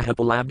punerbhavah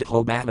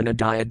palabdho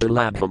bhavanadaya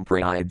dalabham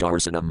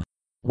prayadarsanam.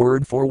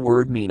 Word for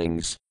word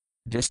meanings.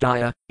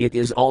 Distaya, it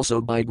is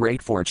also by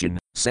great fortune,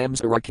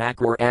 samsara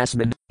kakrar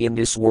asmin, in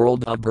this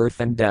world of birth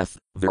and death,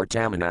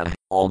 vartamanah,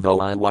 although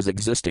I was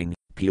existing,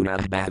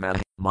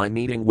 punarbhavah, my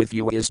meeting with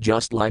you is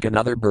just like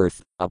another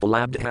birth,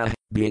 apalabdha,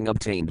 being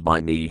obtained by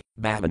me,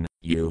 bhavan,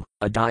 you,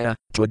 adaya,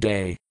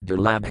 today,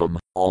 dalabham,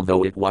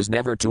 although it was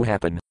never to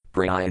happen,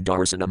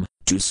 prayadarsanam,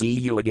 to see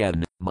you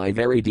again, my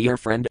very dear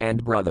friend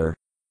and brother.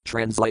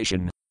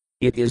 Translation.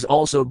 It is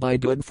also by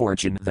good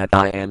fortune that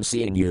I am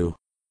seeing you.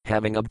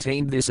 Having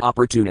obtained this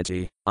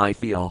opportunity, I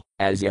feel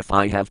as if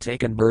I have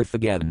taken birth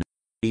again.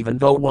 Even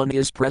though one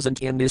is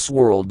present in this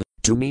world,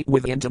 to meet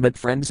with intimate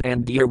friends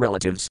and dear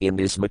relatives in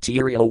this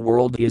material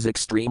world is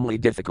extremely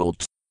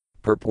difficult.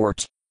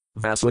 Purport.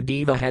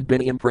 Vasudeva had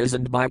been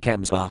imprisoned by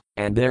Kamsa,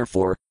 and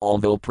therefore,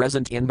 although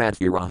present in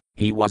Mathura,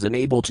 he was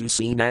unable to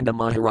see Nanda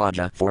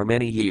Maharaja for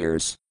many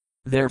years.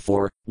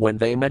 Therefore, when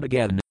they met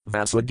again,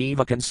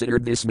 Vasudeva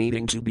considered this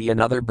meeting to be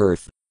another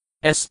birth.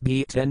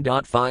 SB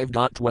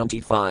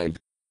 10.5.25.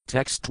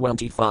 Text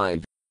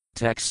 25.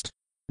 Text.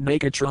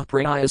 Nakatra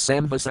praya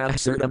samvasah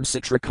sirtam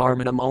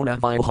citrakarmanam ona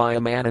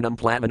vihyamananam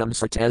plavanam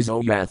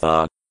sartazo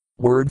yatha.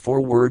 Word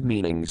for word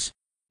meanings.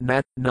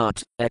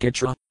 Not,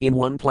 ekatra, in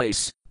one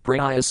place.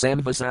 Praya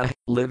samvasa,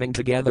 living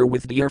together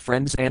with dear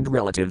friends and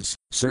relatives,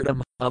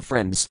 sirtam, of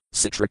friends,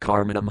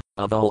 citrakarmanam,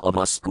 of all of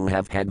us who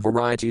have had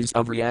varieties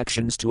of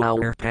reactions to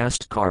our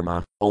past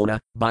karma,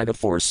 ona, by the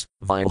force,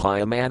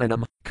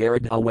 vihyamananam,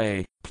 carried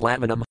away,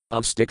 plavanam,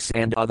 of sticks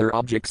and other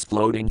objects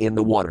floating in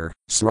the water,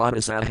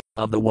 sratasa,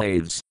 of the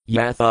waves,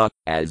 yatha,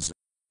 as.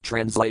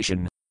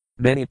 Translation.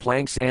 Many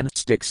planks and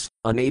sticks,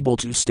 unable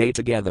to stay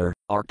together,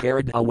 are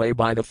carried away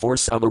by the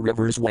force of a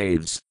river's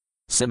waves.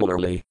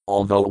 Similarly,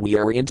 although we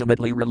are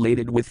intimately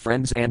related with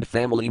friends and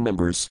family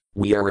members,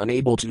 we are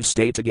unable to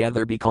stay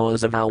together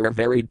because of our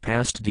varied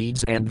past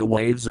deeds and the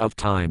waves of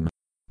time.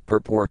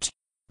 Purport.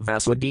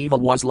 Vasudeva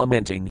was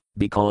lamenting,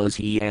 because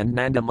he and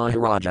Nanda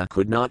Maharaja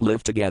could not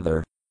live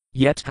together.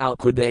 Yet how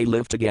could they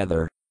live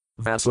together?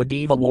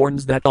 Vasudeva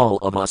warns that all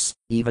of us,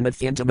 even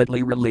if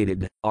intimately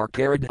related, are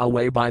carried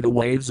away by the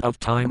waves of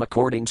time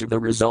according to the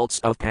results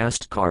of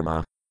past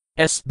karma.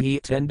 SB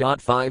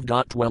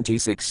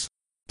 10.5.26.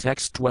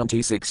 Text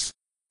 26.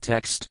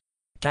 Text.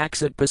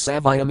 Taxit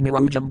pasavayam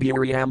nirojam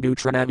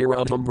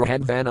buryambutranavirodham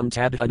brahadvanam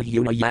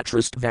tadhadhuna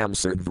yatrist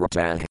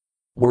vamsardvrata.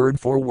 Word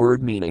for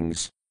word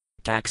meanings.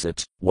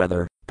 Taxit,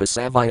 weather,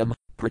 pasavayam,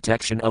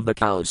 protection of the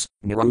cows,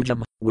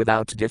 nirojam,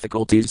 without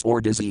difficulties or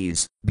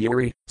disease,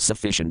 buri,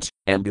 sufficient,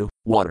 ambu,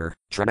 water,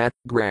 tranat,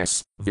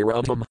 grass,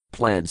 virodham,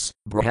 plants,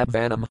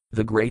 brahadvanam,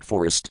 the great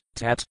forest,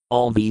 tat,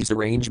 all these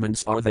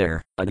arrangements are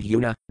there,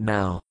 adhuna,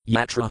 now,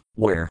 yatra,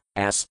 where,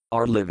 as,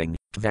 are living,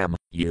 tvam,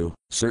 you,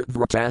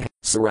 sardvrata,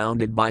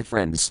 surrounded by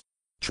friends.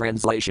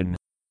 Translation.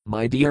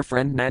 My dear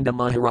friend Nanda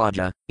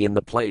Maharaja, in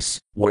the place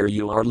where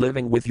you are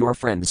living with your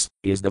friends,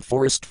 is the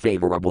forest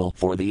favorable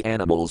for the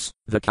animals,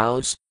 the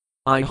cows?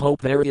 I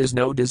hope there is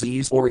no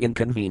disease or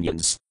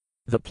inconvenience.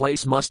 The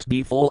place must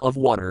be full of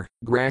water,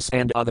 grass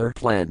and other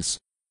plants.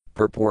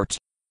 Purport.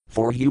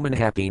 For human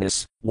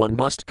happiness, one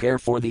must care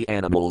for the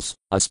animals,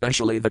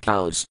 especially the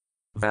cows.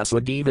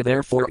 Vasudeva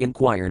therefore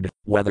inquired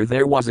whether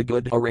there was a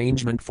good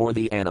arrangement for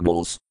the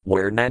animals,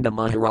 where Nanda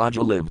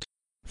Maharaja lived.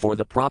 For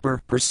the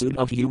proper pursuit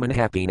of human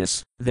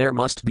happiness, there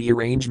must be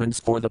arrangements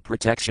for the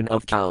protection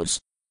of cows.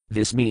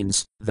 This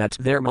means that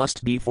there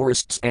must be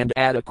forests and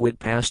adequate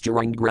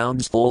pasturing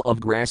grounds full of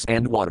grass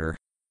and water.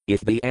 If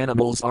the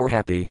animals are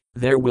happy,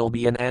 there will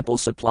be an ample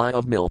supply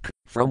of milk,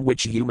 from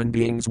which human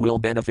beings will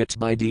benefit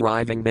by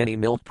deriving many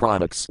milk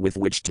products with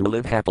which to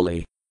live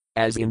happily.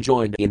 As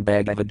enjoined in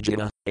Bhagavad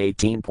Gita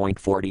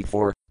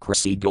 18.44,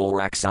 Krisi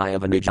Goraksaya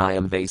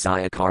Vanijayam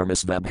Vasaya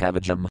Karmas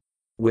Vabhavajam.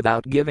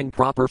 Without giving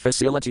proper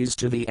facilities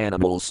to the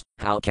animals,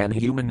 how can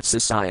human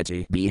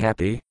society be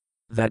happy?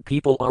 That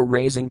people are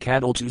raising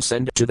cattle to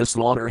send to the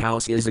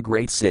slaughterhouse is a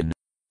great sin.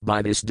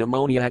 By this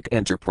demoniac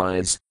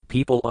enterprise,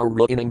 people are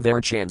ruining their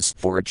chance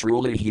for a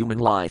truly human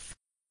life.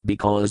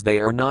 Because they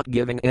are not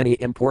giving any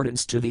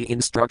importance to the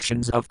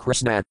instructions of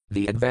Krishna,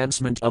 the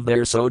advancement of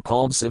their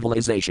so-called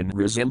civilization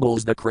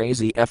resembles the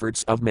crazy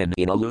efforts of men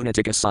in a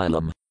lunatic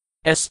asylum.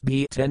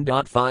 SB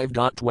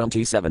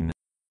 10.5.27.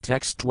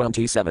 Text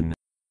 27.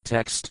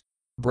 Text.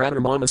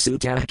 Brahmama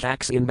Sutta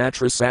Kax in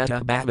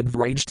Matrasata Bhavad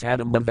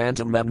Vrajtadam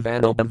Bhavantam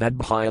Bhavano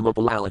Bhavadbhyam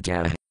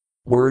Upalalata.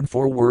 Word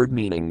for word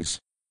meanings.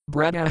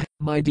 Brada,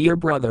 my dear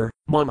brother,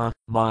 Mama,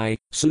 my,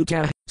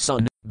 Sutta,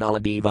 son,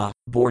 Baladeva,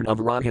 born of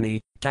Rohini,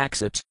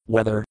 Taxit,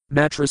 whether,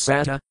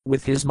 Matrasata,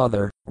 with his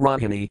mother,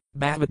 Rohini,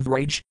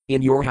 Bhavadvraj,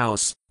 in your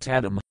house,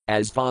 Tadam,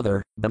 as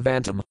father,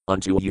 Bhavantam,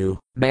 unto you,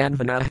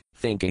 Manvana,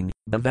 thinking,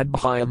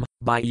 Bhavadbhyam,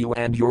 by you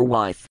and your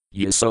wife,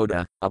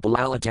 Yasoda,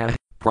 Upalalata,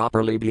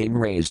 properly being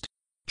raised.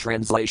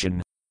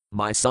 Translation.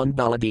 My son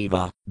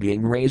Baladeva,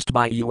 being raised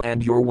by you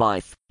and your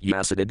wife,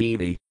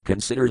 Yasodadevi,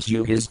 considers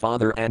you his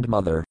father and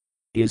mother.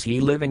 Is he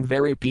living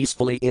very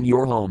peacefully in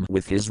your home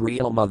with his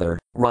real mother,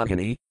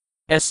 Rohini?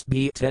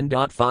 SB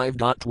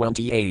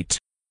 10.5.28.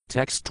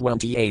 Text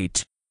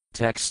 28.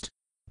 Text.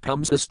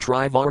 Pumsas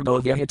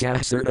trivargo vyahitah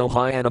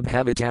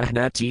surdohyanabhavitah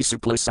nati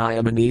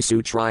suplasaya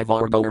manisu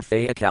trivargo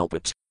orphea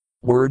kalpat.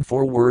 Word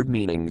for word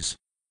meanings.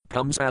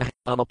 Pumsa,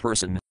 of a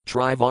person,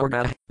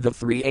 trivarga, the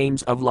three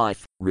aims of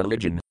life,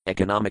 religion,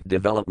 economic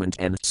development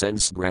and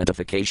sense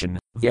gratification,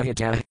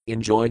 vyahita,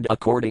 enjoined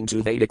according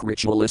to Vedic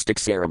ritualistic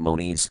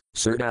ceremonies,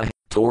 surda,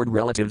 toward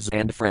relatives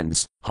and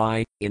friends,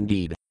 high,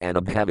 indeed,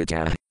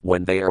 anabhavita,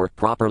 when they are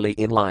properly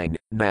in line,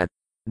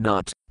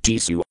 not,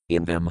 tisu,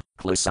 in them,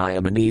 klasaya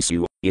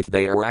manisu, if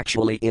they are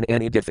actually in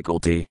any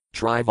difficulty,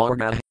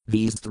 trivarga,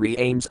 these three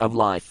aims of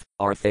life,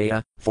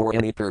 arthaya, for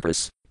any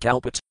purpose,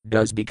 kalpat,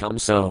 does become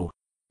so.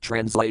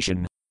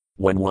 Translation.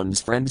 When one's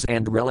friends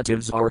and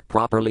relatives are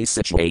properly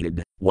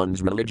situated,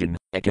 one's religion,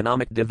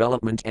 economic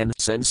development and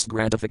sense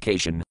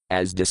gratification,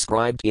 as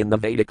described in the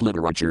Vedic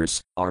literatures,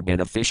 are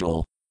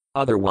beneficial.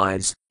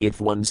 Otherwise,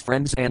 if one's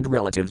friends and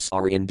relatives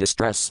are in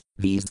distress,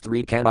 these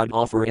three cannot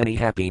offer any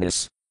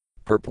happiness.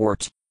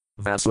 Purport.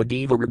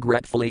 Vasudeva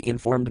regretfully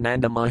informed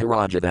Nanda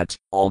Maharaja that,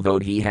 although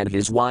he had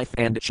his wife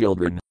and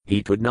children,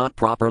 he could not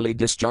properly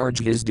discharge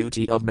his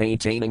duty of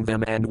maintaining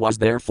them and was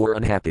therefore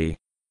unhappy.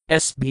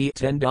 SB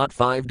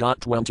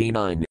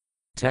 10.5.29.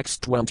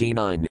 Text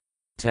 29.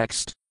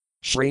 Text.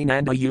 Shri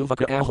Nanda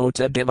Yuvaka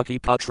Ahota Devaki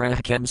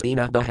Putra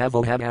Kemsina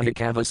Bahavo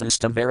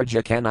Havahikavasistam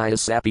Varaja Kanaya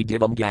Sapi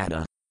Divam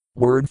Gata.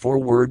 Word for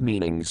word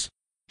meanings.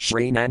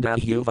 Shri Nanda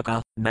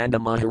Yuvaka, Nanda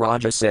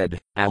Maharaja said,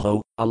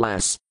 Aho,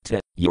 alas,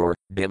 your,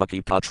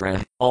 Devaki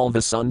Putra, all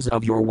the sons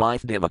of your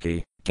wife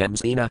Devaki,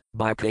 Kemsina,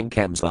 by King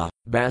Kamsa,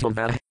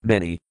 Bhatava,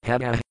 many,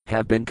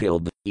 have been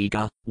killed,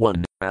 Eka,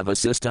 one,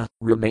 Avasista,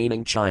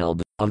 remaining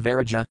child,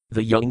 Avaraja,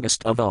 the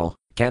youngest of all,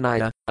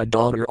 Kanaya, a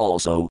daughter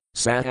also,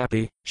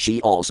 Sahapi,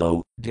 she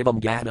also,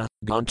 Divamgata,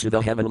 gone to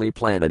the heavenly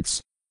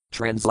planets.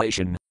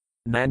 Translation.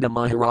 Nanda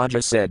Maharaja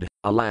said,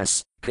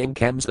 Alas, King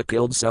Kamsa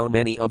killed so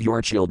many of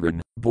your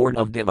children, born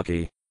of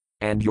Devaki.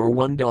 And your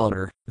one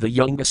daughter, the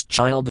youngest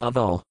child of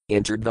all,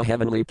 entered the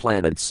heavenly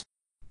planets.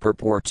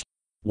 Purport.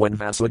 When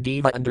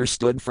Vasudeva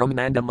understood from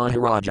Nanda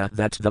Maharaja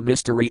that the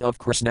mystery of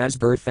Krishna's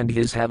birth and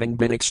his having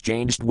been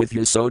exchanged with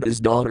Yasoda's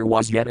daughter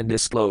was yet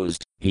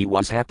undisclosed, he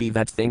was happy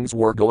that things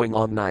were going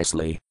on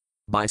nicely.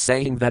 By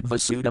saying that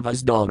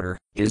Vasudeva's daughter,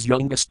 his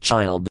youngest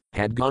child,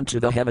 had gone to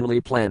the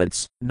heavenly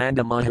planets,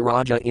 Nanda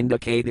Maharaja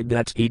indicated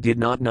that he did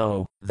not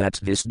know that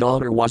this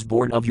daughter was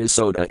born of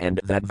Yasoda and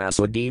that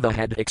Vasudeva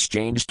had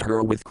exchanged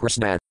her with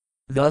Krishna.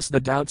 Thus the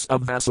doubts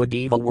of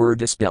Vasudeva were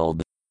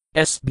dispelled.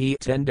 SB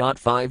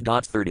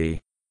 10.5.30.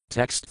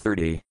 Text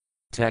 30.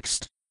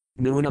 Text.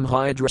 Nunam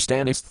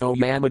hydrastanistho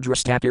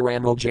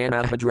yamadrastapiranmal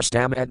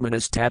janahadrastam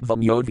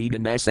admanistadvam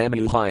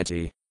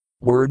yodvidanassamuhyati.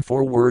 Word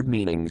for word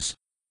meanings.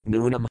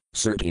 Nunam,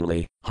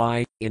 certainly,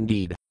 high,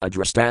 indeed,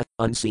 adrasta,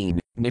 unseen,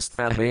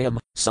 nisthahayam,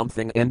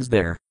 something ends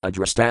there,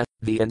 adrasta,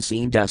 the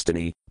unseen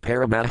destiny,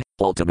 paramah,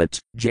 ultimate,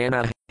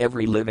 jana,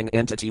 every living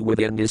entity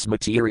within this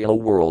material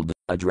world,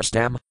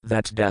 adrastam,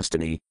 that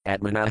destiny,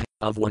 atmana,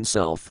 of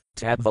oneself,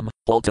 tadvam,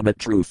 ultimate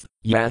truth,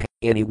 yah,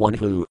 anyone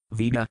who,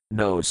 vida,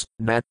 knows,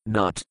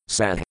 not,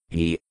 sah,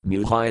 he,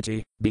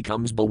 muhyati,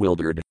 becomes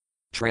bewildered.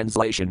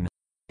 Translation.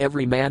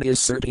 Every man is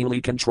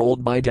certainly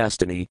controlled by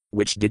destiny,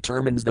 which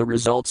determines the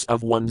results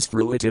of one's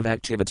fruitive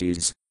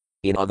activities.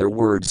 In other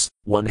words,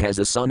 one has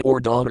a son or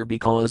daughter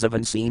because of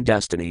unseen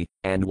destiny,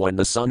 and when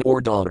the son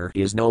or daughter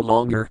is no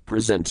longer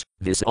present,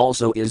 this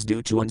also is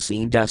due to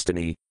unseen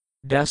destiny.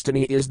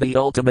 Destiny is the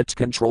ultimate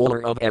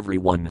controller of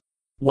everyone.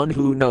 One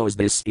who knows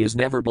this is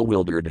never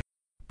bewildered.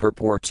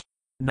 Purport.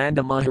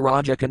 Nanda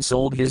Maharaja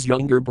consoled his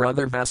younger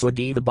brother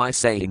Vasudeva by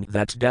saying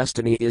that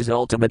destiny is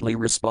ultimately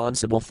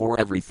responsible for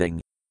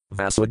everything.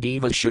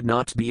 Vasudeva should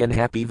not be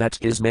unhappy that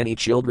his many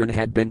children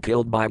had been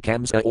killed by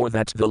Kamsa or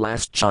that the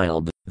last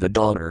child, the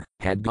daughter,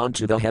 had gone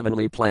to the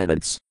heavenly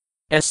planets.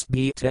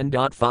 SB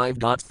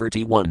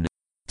 10.5.31.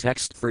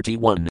 Text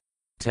 31.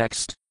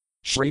 Text.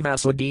 Shri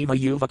Vasudeva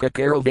Yuvaka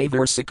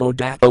Karavaversiko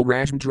Dapo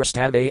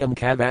Rajmdrastavayam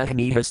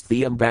Kavahanihas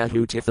Theam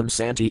Bahutitham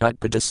Santi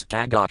Utpadis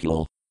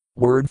Kagakul.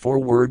 Word for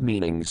word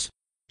meanings.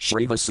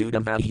 Shri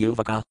Vasudeva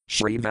Yuvaka,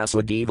 Shri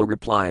Vasudeva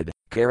replied,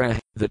 Kara,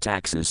 the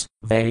taxes,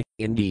 they,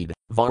 indeed,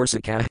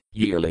 Varsika,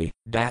 yearly,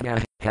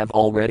 Dada, have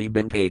already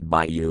been paid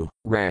by you,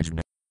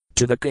 Rajna.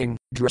 To the king,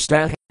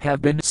 Drasta,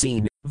 have been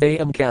seen,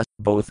 Vayamka,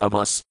 both of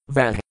us,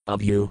 Vah,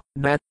 of you,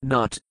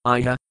 not,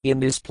 Iha, in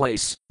this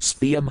place,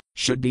 Sthiam,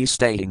 should be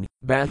staying,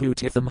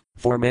 Bahutitham,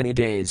 for many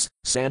days,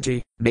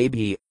 Santi,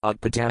 maybe,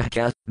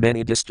 Utpataka,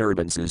 many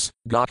disturbances,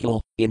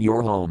 Gokul, in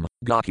your home,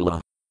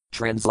 Gokula.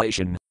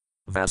 Translation.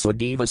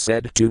 Vasudeva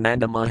said to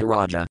Nanda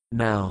Maharaja,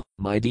 Now,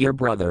 my dear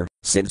brother,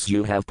 since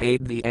you have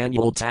paid the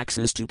annual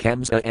taxes to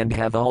Kamsa and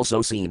have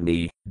also seen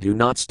me, do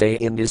not stay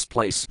in this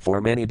place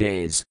for many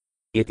days.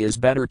 It is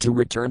better to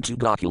return to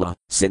Gokula,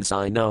 since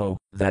I know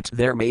that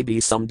there may be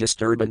some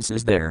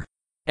disturbances there.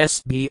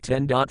 SB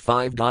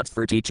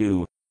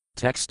 10.5.32.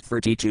 Text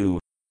 32.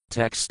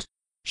 Text.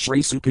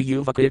 Shri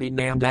Sukayuvakiti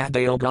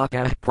Namdadale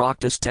Gaka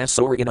Praktis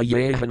Tesorina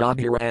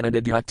Yehanagira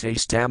Anadadyate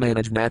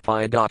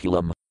Stamanajnatpaya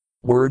Gokulam.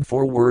 Word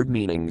for word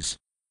meanings.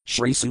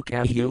 Shri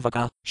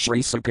Sukayuvaka,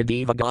 Shri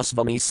Sukadeva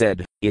Goswami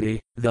said,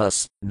 Iti,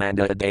 thus,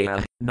 Nanda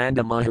Adaya,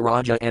 Nanda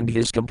Maharaja and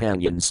his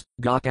companions,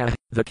 Gaka,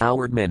 the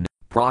coward men,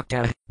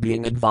 Prakta,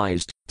 being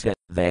advised,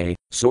 they,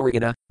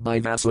 Suryana, by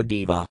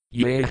Vasudeva,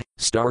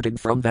 started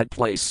from that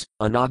place,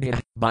 Anaga,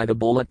 by the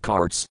bullock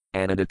carts,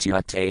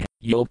 Anadatyate,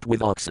 yoked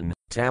with oxen,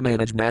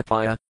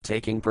 Tamanajnatpaya,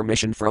 taking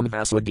permission from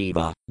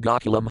Vasudeva,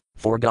 Gokulam,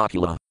 for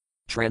Gokula.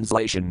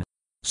 Translation.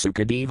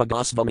 Sukadeva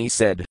Goswami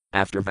said,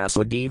 after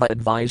Vasudeva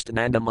advised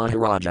Nanda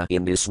Maharaja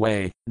in this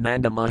way,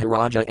 Nanda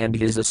Maharaja and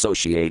his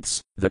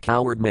associates, the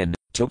coward men,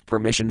 took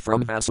permission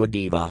from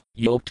Vasudeva,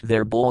 yoked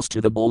their bulls to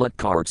the bullock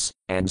carts,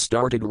 and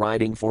started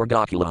riding for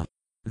Gokula.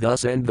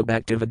 Thus end the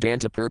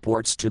Bhaktivedanta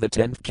purports to the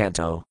 10th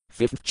canto,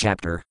 5th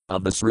chapter,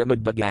 of the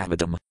Srimad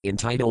Bhagavatam,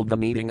 entitled The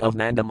Meeting of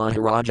Nanda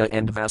Maharaja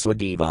and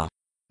Vasudeva.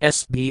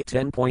 SB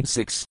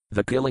 10.6,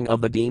 The Killing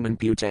of the Demon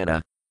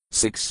Putana.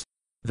 6.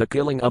 The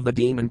Killing of the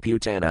Demon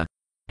Putana.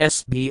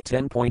 SB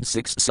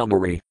 10.6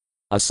 Summary.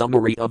 A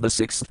summary of the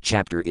 6th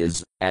chapter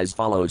is, as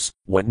follows,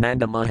 when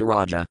Nanda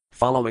Maharaja,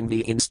 following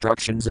the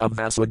instructions of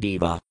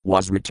Vasudeva,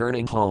 was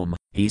returning home,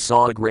 he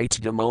saw a great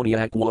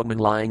demoniac woman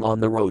lying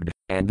on the road,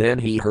 and then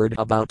he heard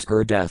about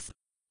her death.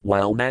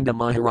 While Nanda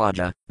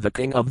Maharaja, the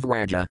king of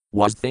Vraja,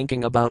 was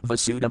thinking about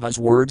Vasudeva's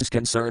words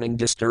concerning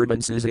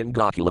disturbances in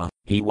Gokula,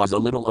 he was a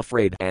little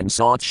afraid and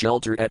sought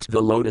shelter at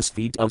the lotus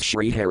feet of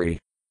Sri Hari.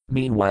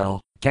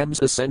 Meanwhile,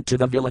 Kamsa sent to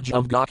the village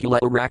of Gokula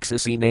a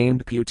Rakshasi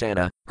named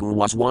Putana, who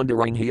was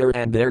wandering here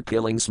and there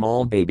killing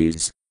small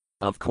babies.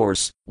 Of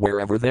course,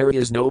 wherever there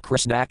is no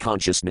Krishna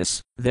consciousness,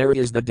 there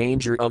is the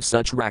danger of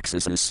such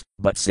Rakshasas,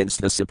 but since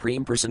the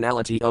Supreme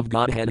Personality of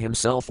Godhead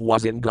himself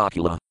was in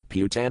Gokula,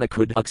 Putana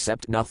could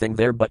accept nothing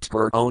there but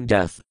her own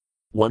death.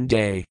 One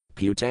day,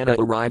 Putana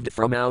arrived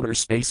from outer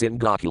space in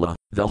Gokula,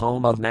 the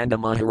home of Nanda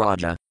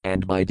Maharaja,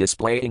 and by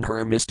displaying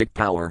her mystic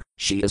power,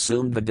 she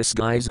assumed the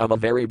disguise of a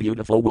very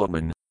beautiful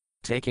woman.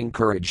 Taking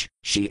courage,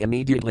 she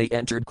immediately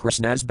entered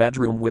Krishna's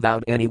bedroom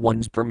without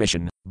anyone's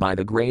permission. By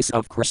the grace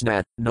of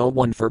Krishna, no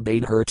one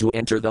forbade her to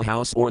enter the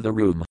house or the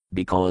room,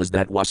 because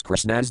that was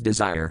Krishna's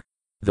desire.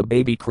 The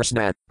baby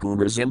Krishna, who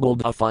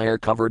resembled a fire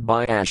covered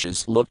by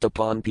ashes, looked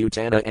upon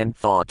Putana and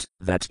thought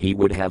that he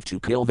would have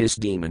to kill this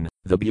demon,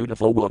 the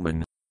beautiful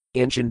woman.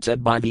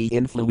 Enchanted by the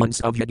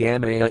influence of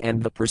Yogamaya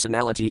and the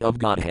personality of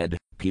Godhead,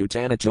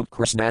 Putana took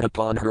Krishna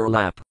upon her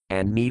lap,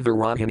 and neither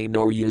Rohini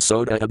nor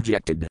Yasoda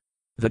objected.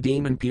 The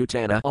demon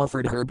Putana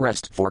offered her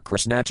breast for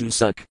Krishna to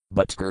suck,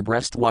 but her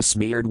breast was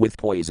smeared with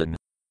poison.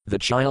 The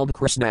child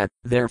Krishna,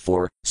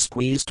 therefore,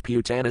 squeezed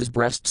Putana's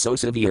breast so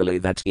severely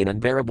that in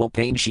unbearable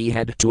pain she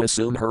had to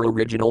assume her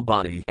original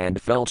body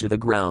and fell to the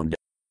ground.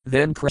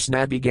 Then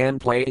Krishna began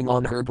playing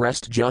on her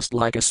breast just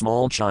like a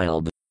small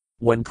child.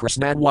 When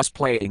Krishna was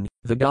playing,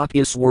 the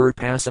gopis were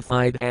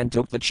pacified and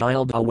took the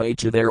child away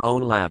to their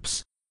own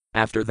laps.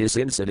 After this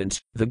incident,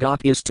 the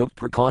gopis took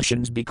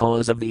precautions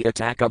because of the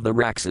attack of the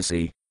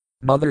Rakshasi.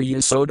 Mother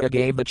Yasoda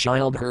gave the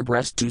child her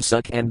breast to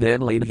suck and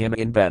then laid him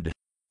in bed.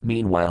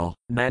 Meanwhile,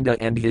 Nanda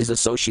and his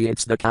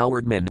associates the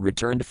coward men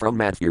returned from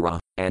Mathura,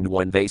 and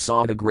when they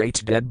saw the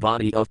great dead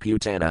body of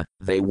Putana,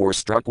 they were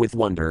struck with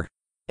wonder.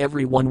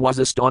 Everyone was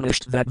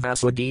astonished that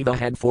Vasudeva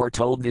had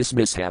foretold this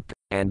mishap,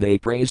 and they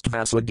praised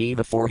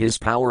Vasudeva for his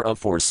power of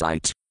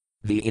foresight.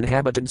 The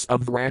inhabitants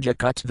of Vraja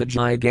cut the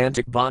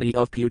gigantic body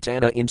of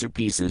Putana into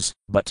pieces,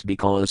 but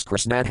because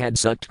Krishna had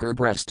sucked her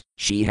breast,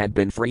 she had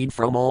been freed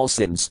from all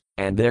sins,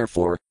 and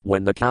therefore,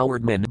 when the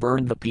coward men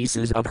burned the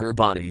pieces of her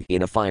body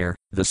in a fire,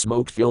 the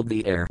smoke filled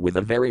the air with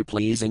a very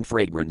pleasing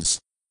fragrance.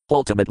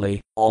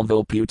 Ultimately,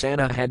 although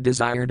Putana had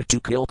desired to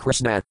kill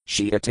Krishna,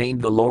 she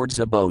attained the Lord's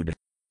abode.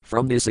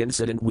 From this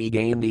incident we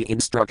gain the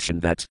instruction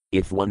that,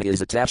 if one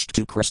is attached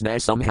to Krishna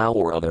somehow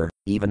or other,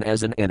 even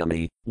as an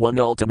enemy, one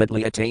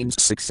ultimately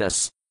attains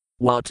success.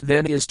 What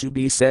then is to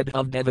be said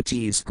of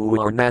devotees who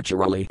are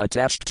naturally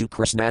attached to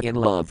Krishna in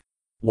love?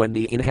 When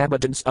the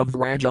inhabitants of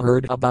Vraja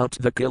heard about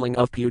the killing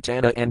of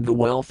Putana and the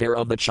welfare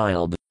of the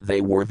child,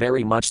 they were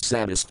very much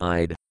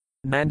satisfied.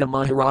 Nanda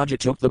Maharaja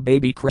took the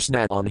baby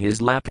Krishna on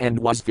his lap and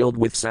was filled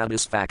with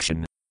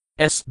satisfaction.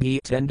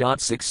 SB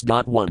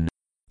 10.6.1.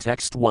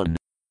 Text 1.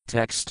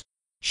 Text.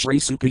 Shri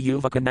Sukha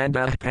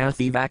Yuvakananda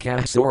Pathi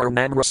Vakah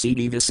Soranam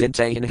Rasidi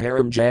Visinte in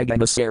Haram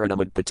Jagama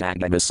Saranamad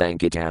Patagama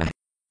Sankita.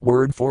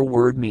 Word for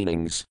word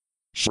meanings.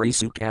 Shri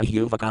Sukha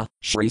Yuvaka,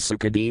 Shri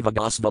Sukadeva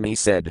Goswami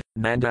said,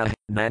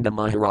 Nanda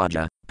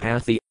Maharaja,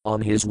 Pathi,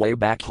 on his way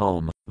back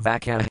home,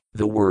 Vaka,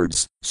 the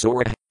words,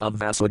 Sora, of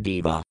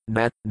Vasudeva,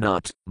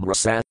 not,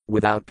 Mrasa,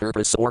 without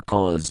purpose or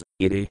cause,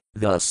 iti,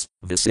 thus,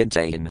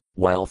 Visintayan,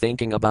 while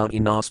thinking about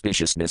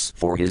inauspiciousness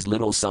for his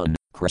little son,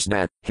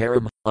 Krishna,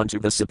 Haram, unto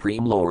the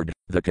Supreme Lord,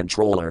 the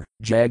Controller,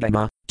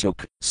 Jagama,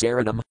 took,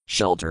 Saranam,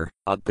 shelter,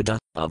 Agpada,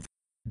 of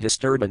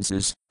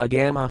disturbances,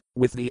 Agama,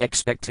 with the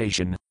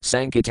expectation,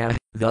 Sankita,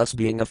 thus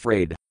being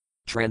afraid.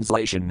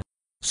 Translation.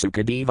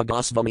 Sukadeva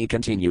Goswami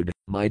continued,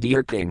 My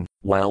dear king,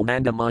 while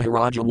Nanda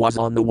Maharaja was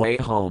on the way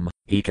home,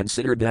 he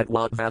considered that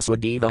what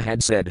Vasudeva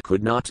had said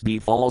could not be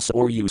false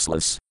or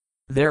useless.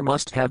 There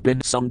must have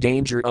been some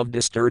danger of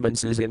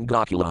disturbances in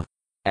Gokula.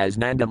 As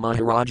Nanda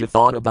Maharaja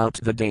thought about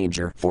the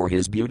danger for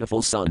his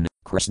beautiful son,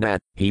 Krishna,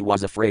 he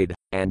was afraid,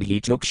 and he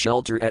took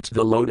shelter at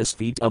the lotus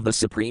feet of the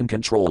Supreme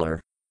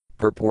Controller.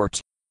 Purport.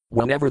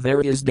 Whenever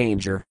there is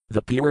danger,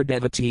 the pure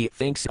devotee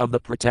thinks of the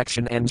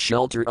protection and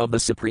shelter of the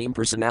Supreme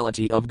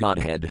Personality of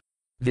Godhead.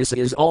 This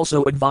is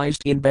also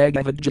advised in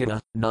Bhagavad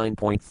Gita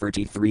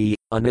 9.33,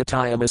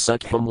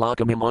 Anitayamasakham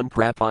lakamimam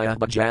prapaya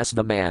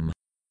bhajasvamam.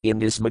 In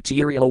this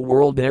material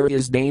world there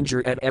is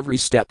danger at every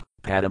step.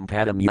 Padam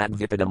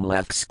yadvipadam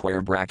left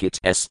square bracket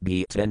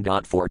SB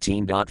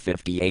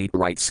 10.14.58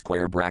 right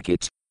square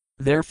bracket.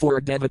 Therefore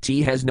a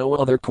devotee has no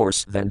other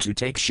course than to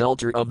take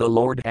shelter of the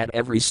Lord at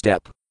every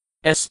step.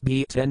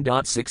 SB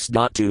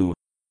 10.6.2.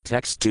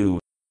 Text 2.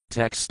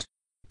 Text.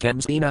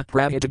 Kemsina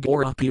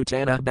Pravitagora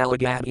Putana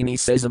Balagavini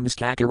Sesams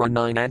Kakara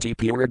 9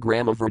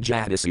 Antipuragram of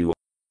Rajadasu.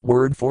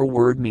 Word for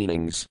word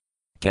meanings.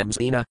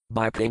 Kemsina,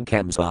 by King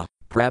Kemsa,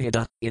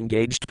 Pravita,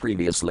 engaged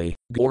previously,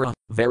 Gora,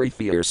 very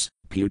fierce,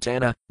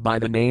 Putana, by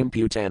the name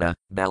Putana,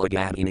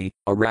 Balagavini,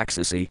 a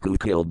Rakshasi who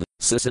killed,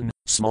 Sisan,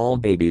 small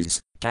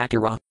babies,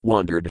 Kakara,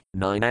 wandered,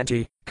 9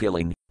 anti,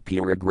 killing,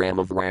 Puragram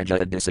of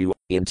Rajadasu,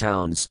 in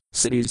towns,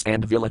 cities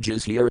and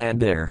villages here and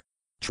there.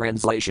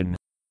 Translation.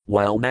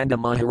 While Nanda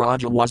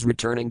Maharaja was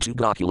returning to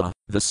Gokula,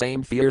 the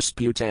same fierce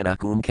Putana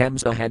whom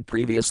Kemsa had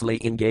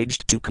previously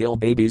engaged to kill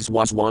babies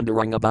was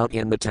wandering about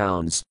in the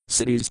towns,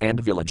 cities and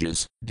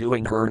villages,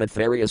 doing her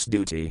nefarious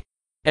duty.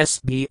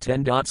 SB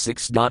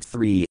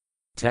 10.6.3.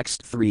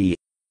 Text 3.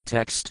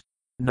 Text.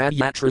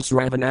 Nadyatras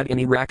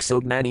Ravanadini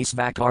Raksognanis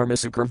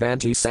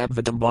Vakarmasukrivanti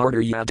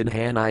Sabvadambarder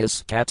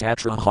Yadinhanayas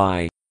Katatra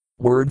High.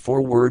 Word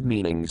for word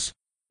meanings.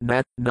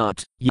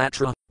 Not,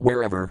 yatra,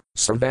 wherever,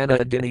 Sarvana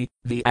Adini,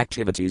 the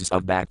activities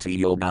of Bhakti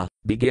Yoga,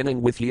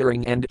 beginning with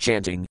hearing and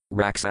chanting,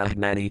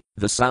 Raksahnani,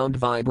 the sound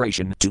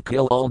vibration to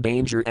kill all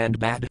danger and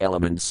bad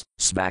elements,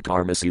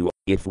 Svakarmasu,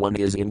 if one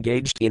is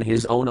engaged in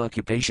his own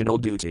occupational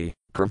duty,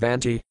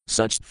 Kravanti,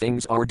 such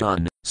things are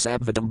done,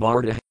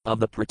 Sabvadambarda, of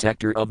the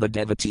protector of the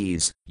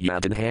devotees,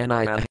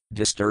 Yadinhanaya,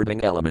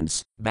 disturbing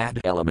elements, bad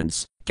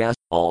elements, Kas,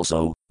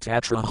 also,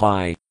 Tatra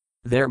high.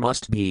 There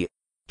must be.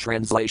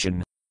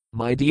 Translation.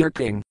 My dear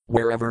king,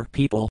 wherever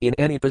people in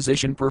any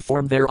position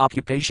perform their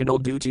occupational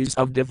duties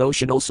of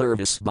devotional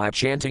service by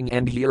chanting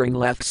and hearing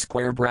left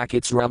square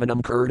brackets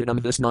Ravanam Kirtanam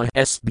Visna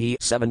SB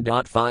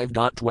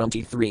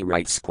 7.5.23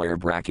 right square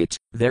bracket,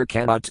 there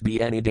cannot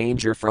be any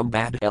danger from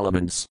bad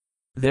elements.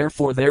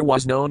 Therefore there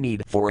was no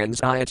need for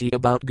anxiety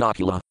about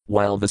Gokula,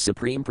 while the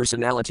Supreme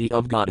Personality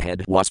of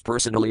Godhead was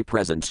personally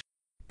present.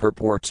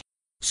 Purport.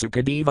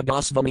 Sukadeva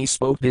Goswami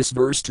spoke this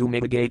verse to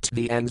mitigate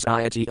the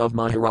anxiety of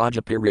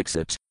Maharaja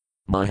Pariksit.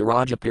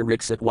 Maharaja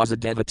Pariksit was a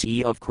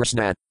devotee of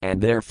Krishna,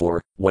 and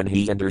therefore, when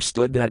he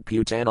understood that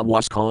Putana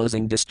was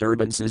causing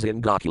disturbances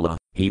in Gokula,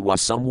 he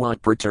was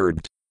somewhat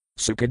perturbed.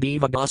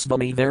 Sukadeva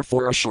Goswami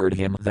therefore assured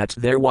him that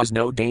there was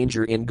no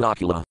danger in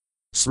Gokula.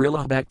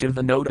 Srila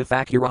Bhaktivinoda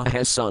Thakura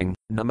has sung,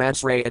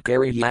 Namasraya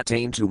Kari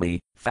Yatain to me,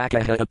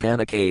 Fakaha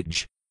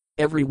Apanakage.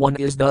 Everyone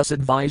is thus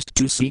advised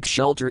to seek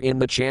shelter in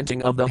the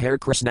chanting of the Hare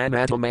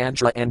Krishnamata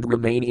mantra and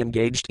remain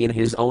engaged in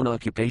his own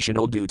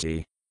occupational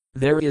duty.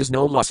 There is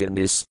no loss in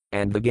this,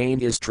 and the gain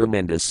is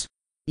tremendous.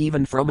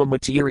 Even from a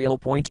material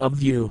point of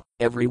view,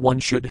 everyone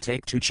should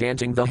take to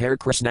chanting the Hare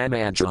Krishna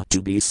mantra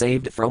to be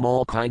saved from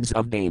all kinds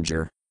of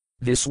danger.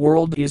 This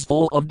world is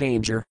full of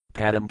danger.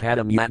 Padam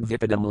padam yat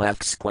vipadam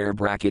left square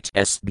bracket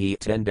SB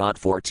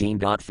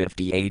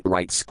 10.14.58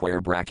 right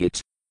square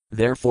bracket.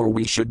 Therefore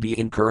we should be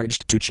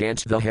encouraged to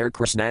chant the Hare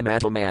Krishna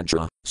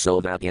mantra, so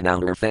that in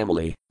our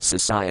family,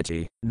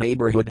 society,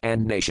 neighborhood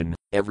and nation,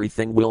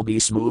 everything will be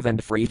smooth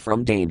and free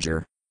from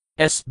danger.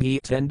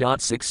 SB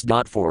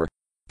 10.6.4.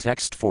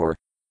 Text 4.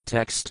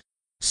 Text.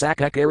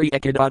 Sakakari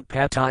ekadot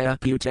pataya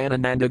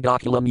putanananda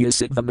gokulam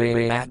yasitva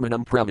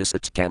atmanam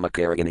previsat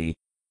kamakarigani.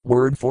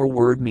 Word for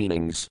word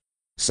meanings.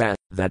 Sa,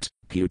 that,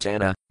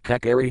 Putana,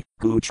 Kakari,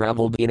 who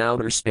traveled in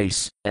outer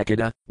space,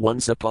 Ekada,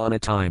 once upon a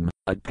time,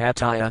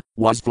 Adpataya,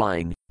 was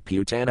flying,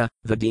 Putana,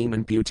 the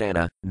demon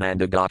Putana,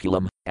 Nanda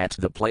Gokulam, at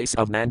the place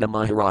of Nanda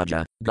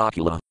Maharaja,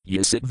 Gokula,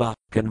 Yasitva,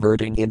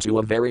 converting into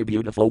a very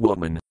beautiful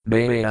woman,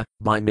 Maya,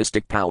 by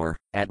mystic power,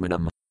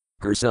 Atmanam,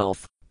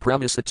 herself,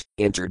 Previsat,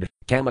 entered,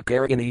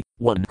 Kamakarigani,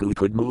 one who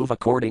could move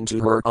according to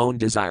her own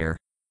desire.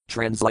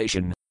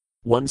 Translation.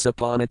 Once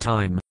upon a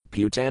time,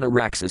 Putana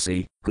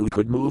Rakshasi, who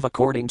could move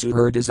according to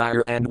her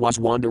desire and was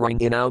wandering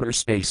in outer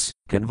space,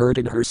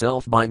 converted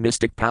herself by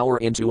mystic power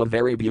into a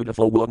very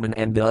beautiful woman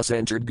and thus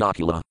entered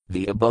Gokula,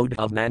 the abode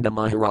of Nanda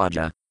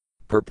Maharaja.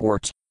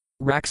 Purport.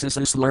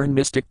 Rakshasas learn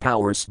mystic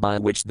powers by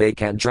which they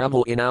can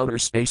travel in outer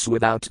space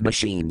without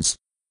machines.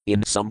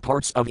 In some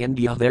parts of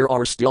India there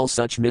are still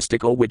such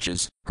mystical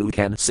witches, who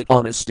can sit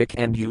on a stick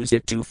and use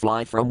it to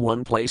fly from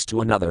one place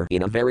to another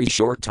in a very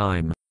short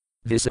time.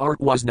 This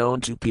art was known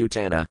to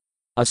Putana.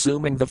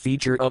 Assuming the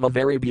feature of a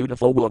very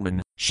beautiful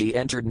woman, she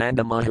entered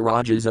Nanda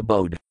Maharaja's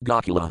abode,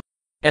 Gokula.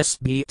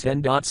 SB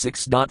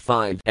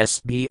 10.6.5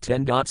 SB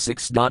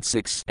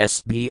 10.6.6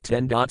 SB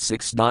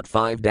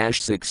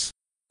 10.6.5-6.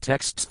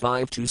 Texts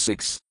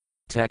 5-6.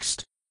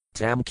 Text.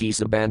 Tam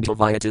kisa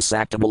bandhaviatis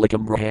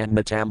actamalikam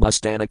brahanmatam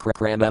astana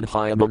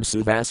krakramabhyamam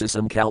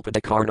suvasisam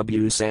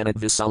kalpatakarnabusanat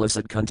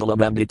visalasat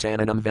kuntalamam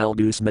nitananam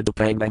valdus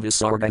medapangam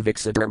visarga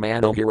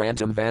vixadarmano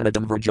hirantam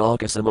vanadam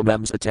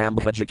vrajalkasamamam satam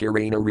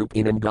bhajakirina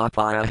rupinam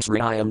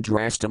gopayasriyam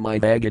drastamai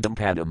vagadam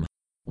padam.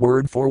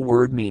 Word for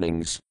word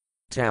meanings.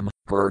 Tam,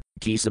 her,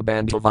 kisa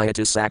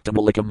bandhaviatis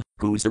actamalikam,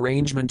 whose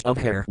arrangement of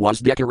hair was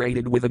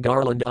decorated with a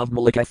garland of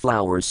malika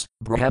flowers,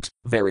 brahat,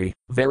 very,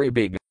 very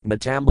big,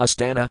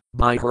 Matambastana,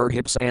 by her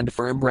hips and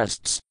firm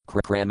breasts,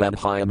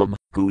 Krakramabhyamam,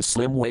 whose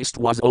slim waist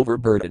was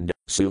overburdened,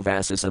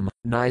 Suvasisam,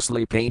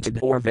 nicely painted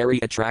or very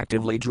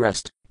attractively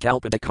dressed,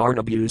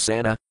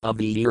 Kalpatakarnabhusana, of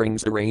the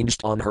earrings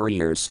arranged on her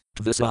ears,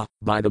 Tvisa,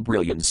 by the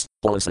brilliance,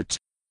 Olasat,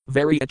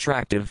 very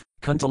attractive,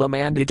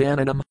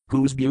 Kuntalamandidananam,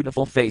 whose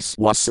beautiful face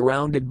was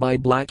surrounded by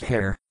black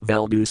hair,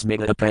 Valdus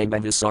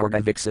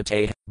Migatapangavisarga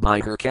Vixate, by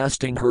her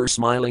casting her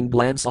smiling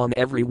glance on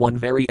everyone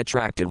very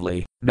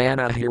attractively,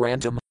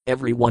 Manahirantam,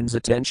 everyone's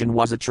attention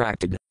was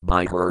attracted,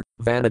 by her,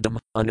 Vanadam,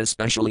 an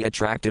especially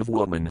attractive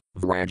woman,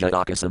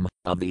 Vrajadakasam,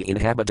 of the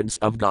inhabitants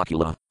of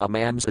Gokula,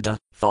 Amamsada,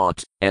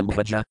 thought,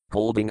 Ambhaja,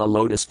 holding a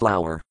lotus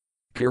flower.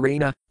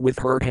 Kirina, with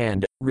her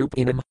hand,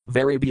 Rupinam,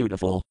 very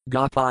beautiful,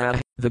 Gopaya,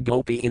 the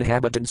Gopi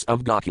inhabitants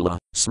of Gokula,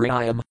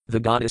 Sriyam, the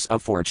goddess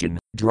of fortune,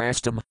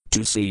 Drastam,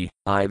 to see,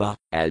 Iva,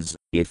 as,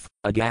 if,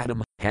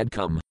 Agadam, had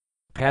come.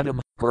 Padam,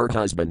 her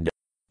husband.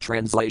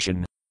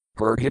 Translation.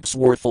 Her hips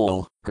were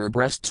full, her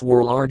breasts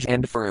were large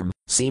and firm,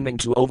 seeming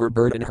to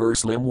overburden her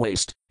slim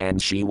waist,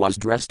 and she was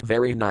dressed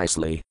very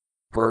nicely.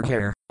 Her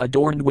hair,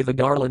 adorned with a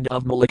garland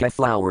of malika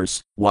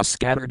flowers, was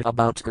scattered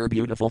about her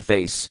beautiful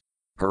face.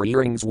 Her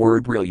earrings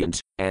were brilliant,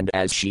 and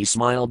as she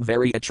smiled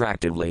very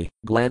attractively,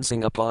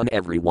 glancing upon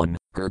everyone,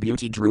 her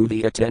beauty drew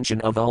the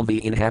attention of all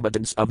the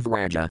inhabitants of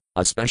Vraja,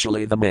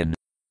 especially the men.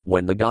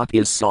 When the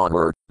gopis saw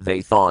her,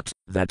 they thought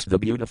that the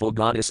beautiful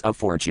goddess of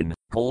fortune,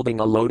 holding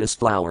a lotus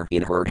flower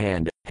in her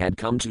hand, had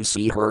come to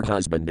see her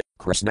husband,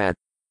 Krishna.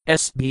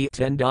 SB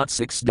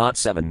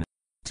 10.6.7.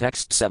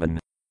 Text 7.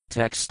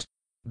 Text.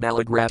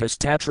 Balagratas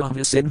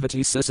tatravis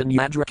invati sisan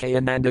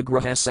yadrakayananda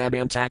graha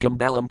sabantakam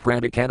balam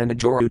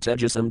pradikanajoru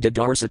tejasam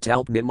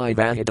dadarsatalpnimai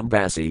vahidam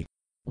basi.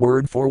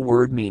 Word for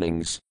word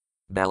meanings.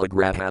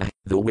 Balagrata,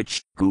 the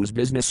witch, whose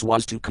business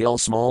was to kill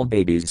small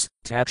babies,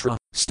 Tatra,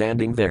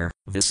 standing there,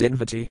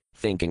 Visinvati,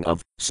 thinking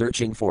of,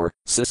 searching for,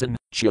 Sisan,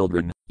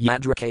 children,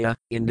 Yadrakaya,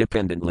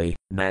 independently,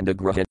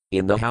 Nandagraha,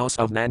 in the house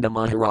of Nanda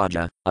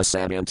Maharaja,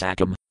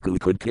 Asabantakam, who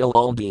could kill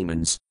all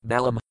demons,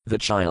 Balam, the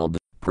child,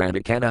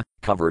 Pradikana,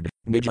 covered,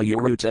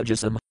 Nijayuru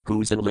Tejasam,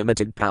 whose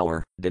unlimited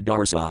power,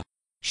 Dadarsa.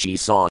 She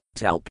saw,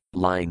 Talp,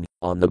 lying,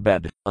 on the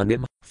bed,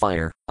 Anim,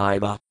 fire,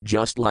 Iva,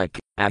 just like,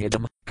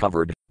 Ahidam,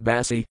 covered,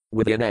 Basi,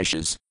 within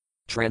ashes.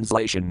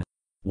 Translation.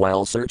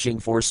 While searching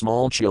for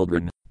small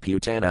children,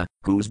 Putana,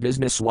 whose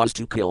business was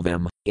to kill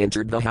them,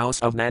 entered the house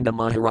of Nanda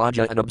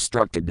Maharaja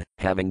unobstructed,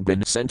 having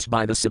been sent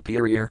by the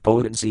superior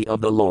potency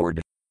of the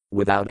Lord.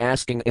 Without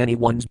asking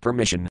anyone's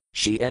permission,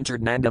 she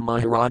entered Nanda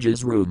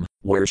Maharaja's room,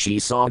 where she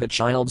saw the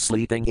child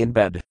sleeping in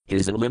bed,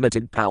 his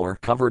unlimited power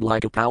covered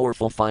like a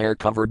powerful fire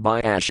covered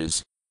by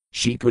ashes.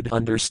 She could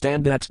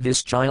understand that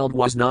this child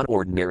was not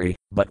ordinary,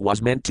 but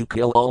was meant to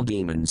kill all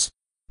demons.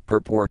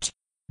 Purport.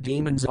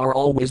 Demons are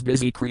always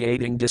busy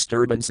creating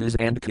disturbances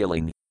and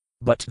killing.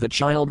 But the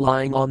child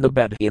lying on the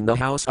bed in the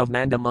house of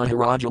Nanda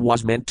Maharaja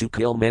was meant to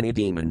kill many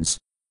demons.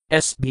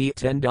 SB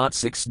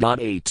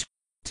 10.6.8.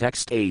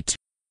 Text 8.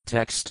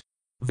 Text.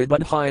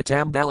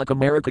 Vibudhayatam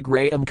Balakamarika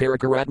Graham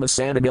Karakaratma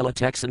Sanamila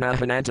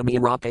Texanahanatami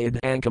Rapid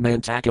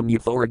Ankamantakam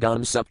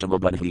Euthoragam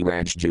Septamabudhi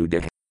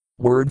Rajjudah.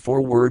 Word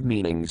for word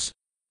meanings.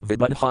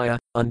 Vibudhaya,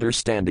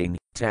 understanding,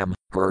 tam,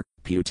 her,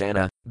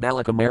 Putana,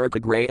 Balakamarika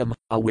Graham,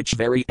 a witch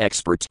very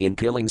expert in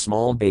killing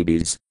small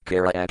babies,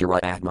 Karakara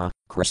Atma,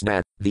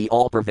 Krishna, the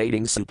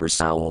all-pervading super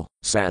soul,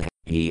 Sah,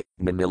 he,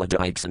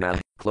 Mimiladaiksana,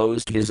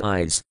 closed his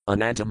eyes,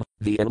 Anatam,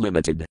 the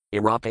unlimited,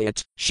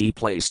 Irapayat, she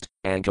placed,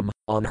 Ankam,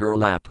 on her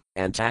lap,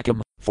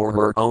 Antakam, for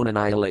her own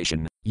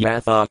annihilation,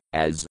 Yatha,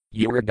 as,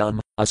 Uragam,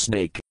 a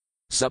snake.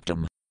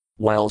 Septum.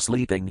 While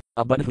sleeping,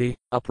 a budhi,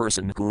 a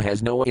person who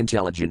has no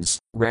intelligence,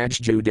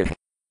 Rajjudah,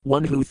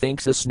 one who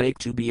thinks a snake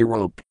to be a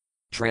rope.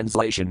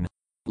 Translation.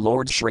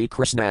 Lord Shri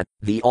Krishna,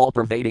 the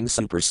all-pervading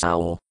super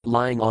soul,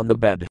 lying on the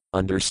bed,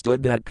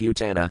 understood that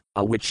Putana,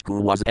 a witch who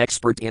was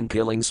expert in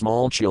killing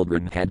small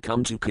children, had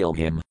come to kill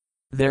him.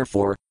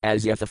 Therefore,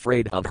 as if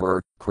afraid of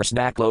her,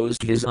 Krishna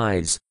closed his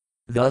eyes.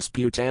 Thus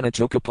Putana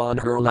took upon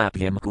her lap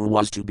him who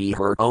was to be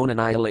her own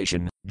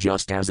annihilation,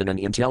 just as an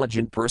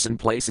intelligent person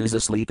places a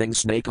sleeping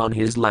snake on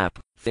his lap,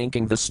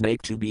 thinking the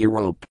snake to be a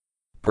rope.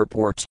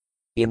 Purport.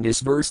 In this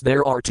verse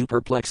there are two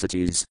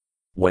perplexities.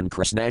 When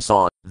Krishna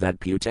saw that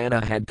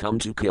Putana had come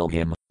to kill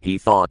him, he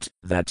thought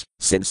that,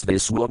 since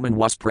this woman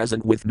was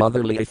present with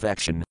motherly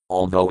affection,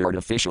 although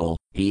artificial,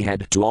 he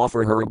had to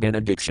offer her a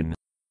benediction.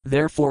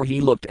 Therefore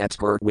he looked at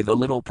her with a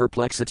little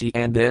perplexity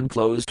and then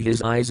closed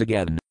his eyes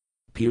again.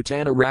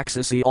 Putana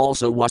Rakshasi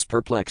also was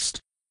perplexed.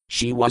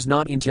 She was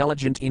not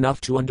intelligent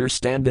enough to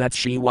understand that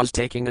she was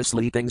taking a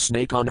sleeping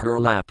snake on her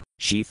lap.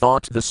 She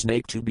thought the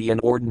snake to be an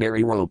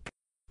ordinary rope.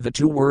 The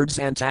two words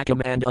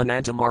Antakam and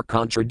Anantam are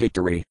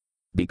contradictory.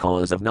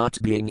 Because of not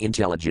being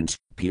intelligent,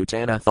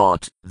 Putana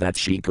thought that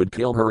she could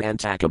kill her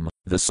Antakam,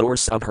 the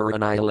source of her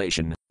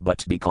annihilation,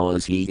 but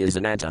because he is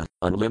Ananta,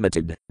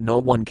 unlimited, no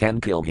one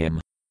can kill him.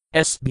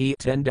 SB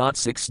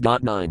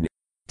 10.6.9.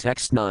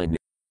 Text 9.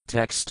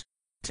 Text.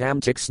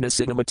 Tam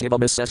tixnasidamativam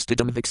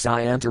assestitam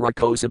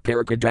vixayantarakosa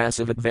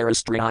parakadasavat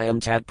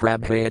veristriam tat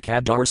prabhaya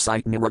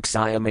kadarsit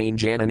niraksayam ain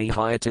janani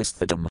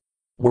hyatisthatam.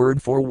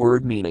 Word for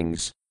word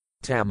meanings.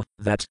 Tam,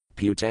 that,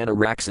 Putana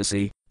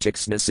Rakshasi,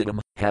 Tixnasidam,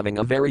 having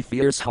a very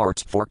fierce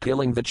heart for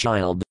killing the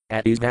child,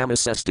 at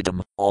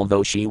Isvamassestitam,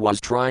 although she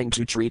was trying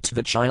to treat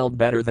the child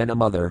better than a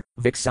mother,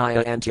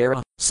 Vixaya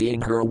Antara,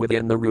 seeing her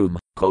within the room,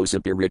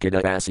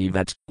 Kosapirikada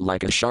Asivat,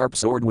 like a sharp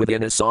sword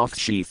within a soft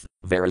sheath,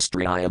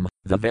 Veristriam,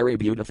 the very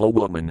beautiful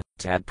woman,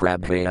 Tad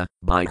Prabhaya,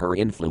 by her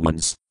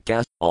influence,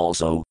 Kas,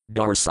 also,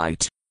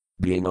 Darsight.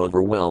 Being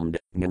overwhelmed,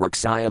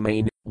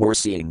 Niraksayamain, were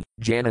seeing,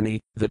 Janani,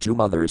 the two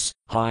mothers,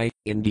 hi,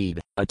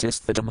 indeed,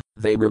 Atisthatam,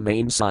 they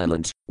remained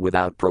silent,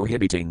 without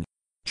prohibiting.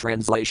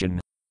 Translation.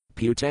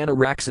 Putana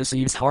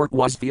Rakshasi's heart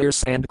was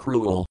fierce and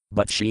cruel,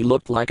 but she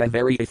looked like a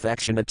very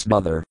affectionate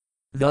mother.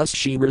 Thus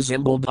she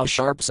resembled a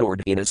sharp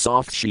sword in a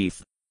soft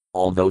sheath.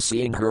 Although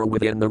seeing her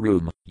within the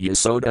room,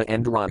 Yasoda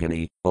and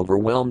Rohini,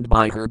 overwhelmed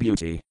by her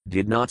beauty,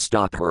 did not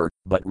stop her,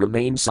 but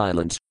remained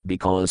silent,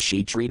 because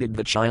she treated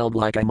the child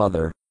like a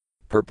mother.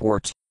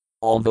 Purport.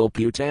 Although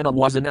Putana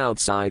was an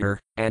outsider,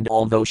 and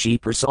although she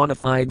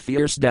personified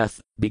fierce death,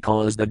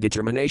 because the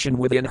determination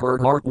within her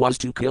heart was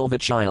to kill the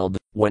child,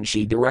 when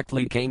she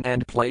directly came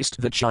and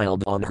placed the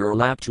child on her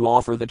lap to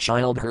offer the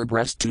child her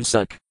breast to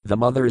suck, the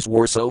mothers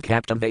were so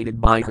captivated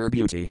by her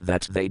beauty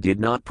that they did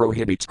not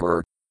prohibit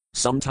her.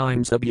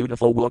 Sometimes a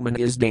beautiful woman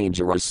is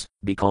dangerous,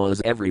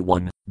 because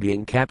everyone,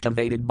 being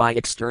captivated by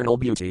external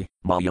beauty,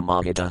 Maya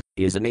Mahita,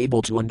 is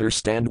unable to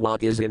understand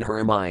what is in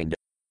her mind.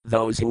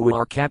 Those who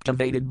are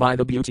captivated by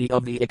the beauty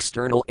of the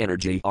external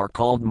energy are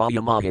called Maya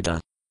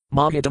Mahita.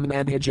 Mahitam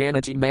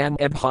Madhijanati Man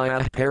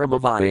Ebhaya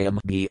Paramavayam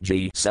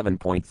BG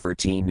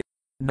 7.13.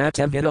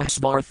 Natavita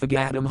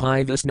Svarthagatam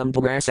Hivisnam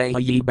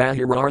Darasayi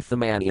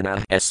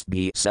Bahirarthamanina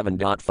SB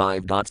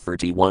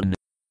 7.5.31.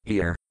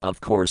 Here, of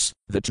course,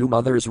 the two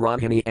mothers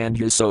Rohini and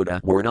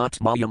Yasoda were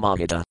not Maya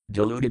Mahita,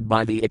 deluded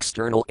by the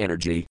external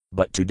energy,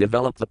 but to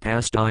develop the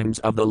pastimes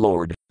of the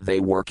Lord,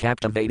 they were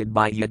captivated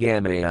by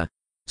Yagamaya.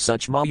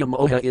 Such Maya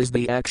Moha is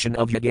the action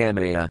of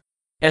Yagamaya.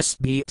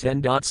 SB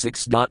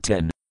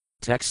 10.6.10.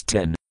 Text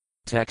 10.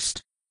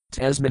 Text.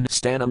 Tasman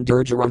stanam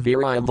durjara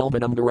virayam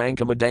vulbanam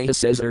garankam adaya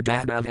cesar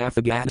dadav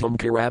athagatam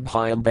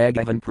karabhyam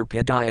bhagavan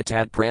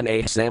prapidayatat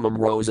pranay samam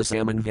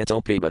rosasamam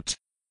vitopibat.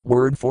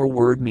 Word for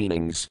word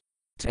meanings.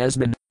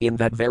 Tasman, in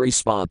that very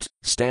spot,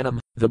 stanam,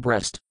 the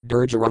breast,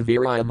 durjara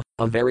virayam,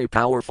 a very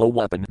powerful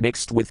weapon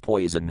mixed with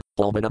poison,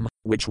 vulbanam,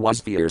 which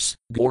was fierce,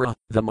 Gora,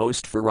 the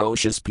most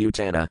ferocious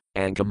Putana,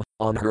 Ankam,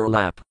 on her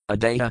lap,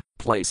 Adaya,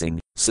 placing,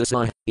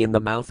 Sisa, in the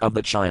mouth of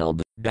the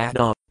child,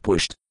 Dada,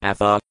 pushed,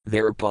 Atha,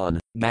 thereupon,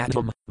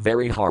 Gatam,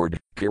 very hard,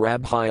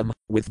 Karabhyam,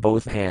 with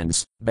both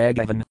hands,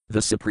 Bhagavan,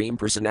 the Supreme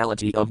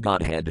Personality of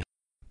Godhead.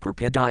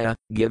 Prapidaya,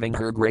 giving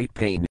her great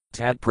pain,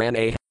 Tad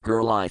Prane,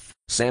 her life,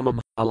 Samam,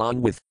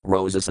 along with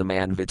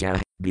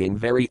Rosasamanvita, being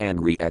very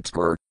angry at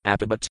her,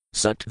 Apabat,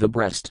 sucked the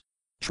breast.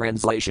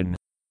 Translation.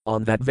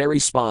 On that very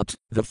spot,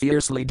 the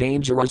fiercely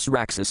dangerous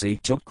Rakshasi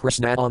took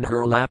Krishna on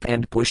her lap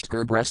and pushed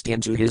her breast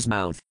into his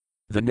mouth.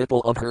 The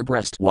nipple of her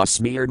breast was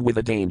smeared with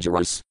a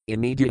dangerous,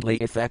 immediately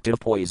effective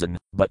poison,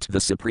 but the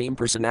Supreme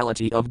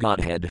Personality of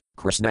Godhead,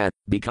 Krishna,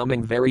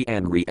 becoming very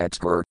angry at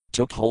her,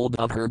 took hold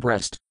of her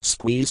breast,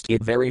 squeezed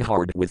it very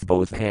hard with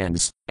both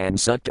hands, and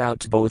sucked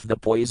out both the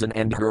poison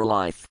and her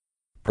life.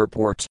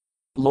 Purport.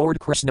 Lord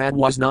Krishna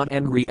was not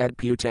angry at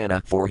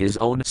Putana for his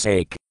own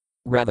sake.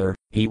 Rather,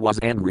 he was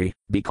angry,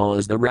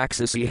 because the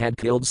Rakshasi had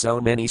killed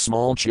so many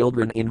small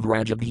children in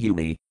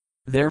Vrajabhumi.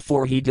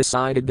 Therefore he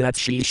decided that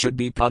she should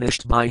be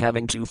punished by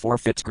having to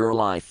forfeit her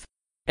life.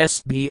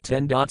 SB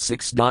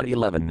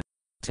 10.6.11.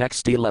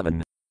 Text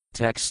 11.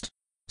 Text.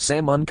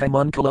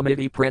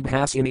 Samunkamunkalamiti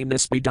Pradhasini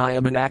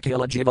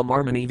Nispidiamanakila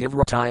Jivamarmani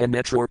Vivrataya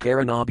Netror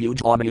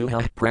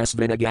Karanabujamuha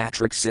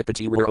Prasvinagatrix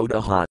Sipati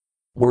Rodaha.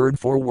 Word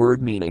for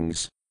word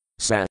meanings.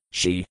 Sa,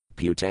 she,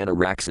 Putana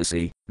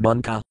Rakshasi,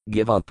 Munka,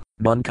 give up,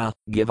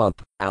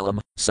 Alam,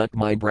 suck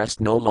my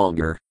breast no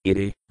longer,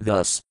 Iti,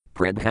 thus.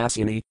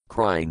 Pradhasini,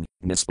 crying,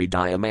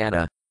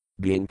 Nispidayamana,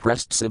 being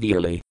pressed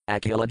severely,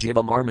 Akila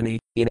Jivamarmani,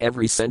 in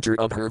every center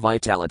of her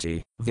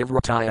vitality,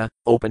 Vivrataya,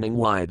 opening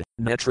wide,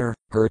 Netra,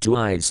 her two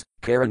eyes,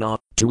 Karana,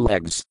 two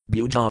legs,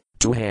 Buja,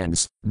 two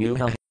hands,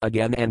 Muha,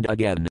 again and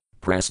again,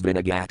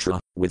 Prasvinagatra,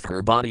 with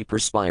her body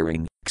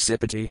perspiring,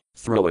 Ksipati,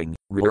 throwing,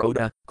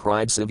 Roda,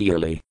 cried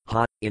severely,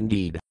 hot,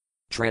 indeed.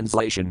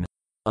 Translation.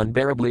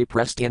 Unbearably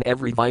pressed in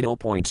every vital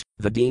point,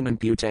 the demon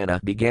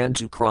Putana began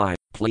to cry,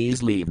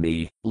 please leave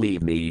me,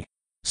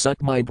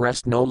 suck my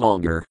breast no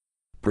longer.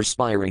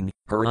 Perspiring,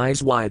 her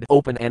eyes wide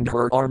open and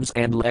her arms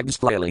and legs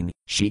flailing,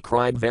 she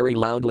cried very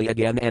loudly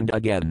again and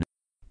again.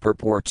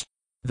 Purport.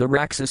 The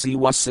Rakshasi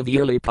was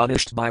severely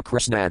punished by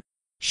Krishna.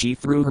 She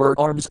threw her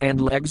arms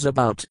and legs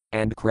about,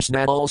 and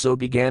Krishna also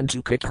began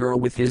to kick her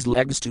with his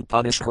legs to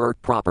punish her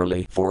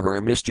properly for her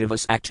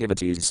mischievous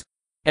activities.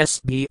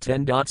 SB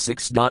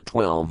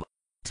 10.6.12.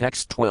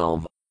 Text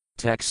 12.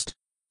 Text.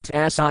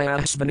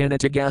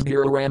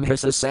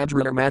 Tasayasvananatagahiramhisa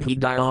sadramadhi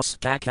dios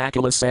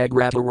kakakala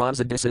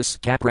sagratarazadisis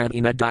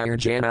kapranina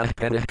dirjana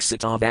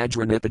petaxita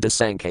vajranipada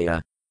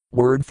sankaya.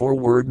 Word for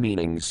word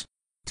meanings.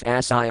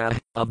 Tasaya,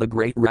 of the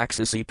great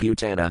Rakshasi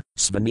Putana,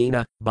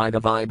 Svanina, by the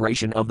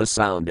vibration of the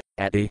sound,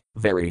 Ati,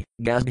 very,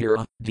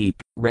 Gazhira,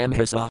 deep,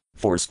 Ramhisa,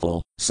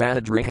 forceful,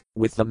 Sadri,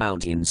 with the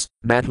mountains,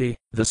 Madhi,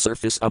 the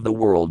surface of the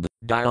world,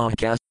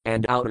 Dayaka,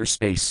 and outer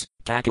space,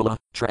 Kakala,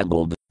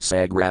 trembled,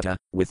 Sagrata,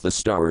 with the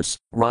stars,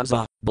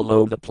 Raza,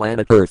 below the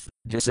planet Earth,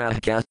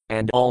 Disahaka,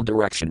 and all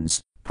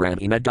directions,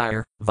 Pranina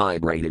dire,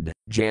 vibrated,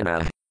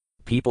 Jana.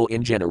 People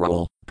in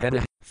general,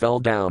 Peta, fell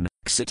down,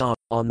 Ksita,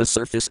 on the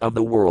surface of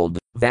the world,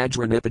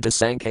 Vajranipada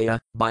Sankaya,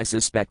 by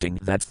suspecting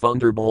that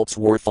thunderbolts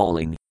were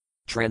falling.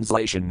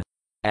 Translation.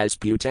 As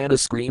Putana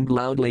screamed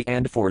loudly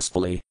and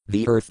forcefully,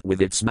 the earth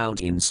with its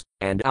mountains,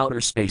 and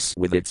outer space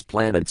with its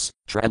planets,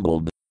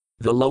 trembled.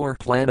 The lower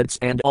planets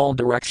and all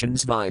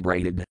directions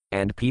vibrated,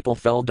 and people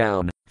fell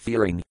down,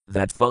 fearing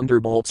that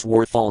thunderbolts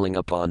were falling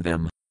upon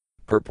them.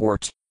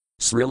 Purport.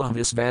 Srila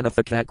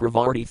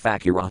Visvanathakakravarti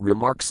Thakura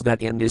remarks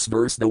that in this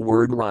verse the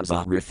word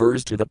Raza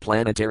refers to the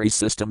planetary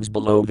systems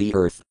below the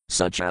earth,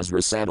 such as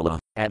Rasadala,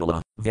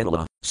 Adala,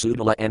 Vinala,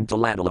 Sudala and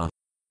Taladala.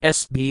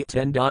 SB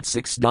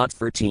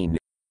 10.6.13.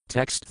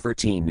 Text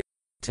 13.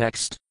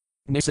 Text.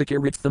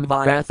 Nisakaritham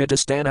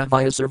Vyathatastana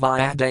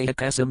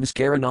Vyasarvyadayakasams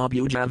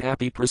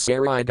Karanabujavapi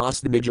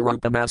Prasaridas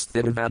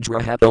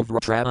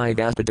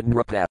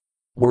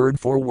Word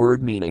for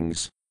word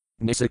meanings.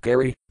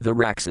 Nisakari, the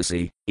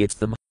Rakshasi,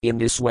 Itham, in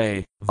this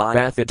way,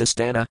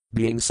 Vyathatastana,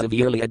 being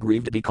severely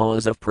aggrieved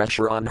because of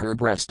pressure on her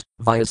breast,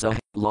 Vyasa,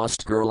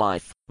 lost her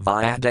life,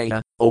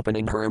 Vyadaya,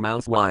 opening her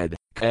mouth wide,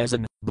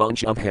 Kazan,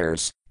 bunch of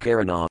hairs,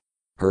 Karana,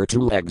 her two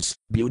legs,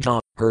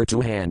 Buja, her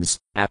two hands,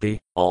 Api,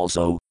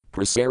 also,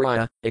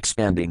 Prasaraya,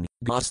 expanding,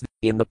 Gosth,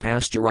 in the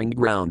pasturing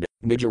ground,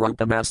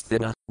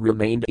 Nijarupamasthita,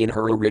 remained in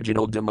her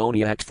original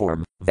demoniac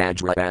form,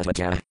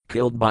 Vajrapatata,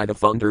 killed by the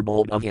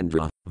thunderbolt of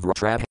Indra,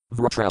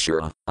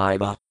 Vratrashura,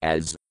 Iva,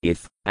 as,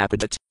 if,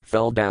 Apadat,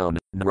 fell down,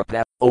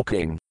 Nrapa, O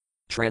king.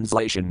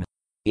 Translation.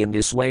 In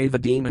this way the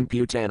demon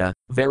Putana,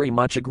 very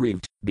much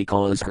aggrieved,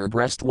 because her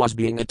breast was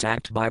being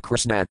attacked by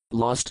Krishna,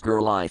 lost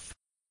her life.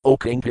 O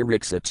King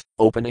Pariksit,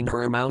 opening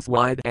her mouth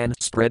wide and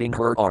spreading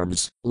her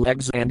arms,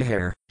 legs and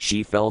hair,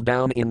 she fell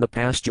down in the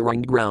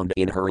pasturing ground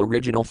in her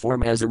original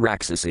form as a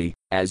Rakshasi,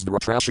 as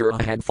Dhritarashtra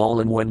had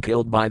fallen when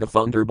killed by the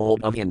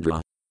thunderbolt of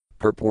Indra.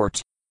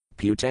 Purport.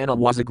 Putana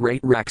was a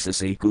great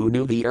Rakshasi who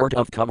knew the art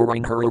of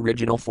covering her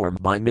original form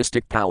by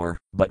mystic power,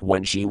 but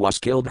when she was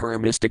killed her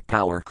mystic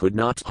power could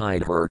not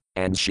hide her,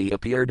 and she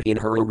appeared in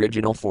her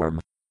original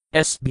form.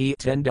 SB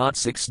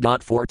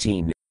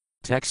 10.6.14.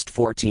 Text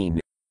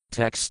 14.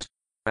 Text.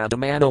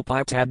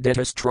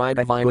 Adamanopiptabditus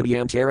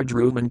tridiviodiam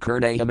teradruman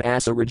kernayam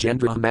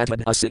asarajendra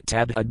matad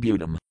asitad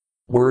adbutam.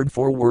 Word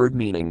for word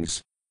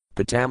meanings.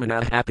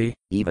 Patamana happy,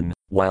 even,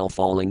 while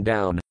falling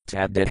down,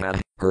 Taddeha,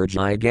 her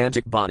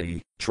gigantic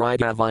body,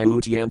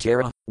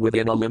 Tridavayutyantara,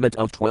 within a limit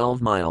of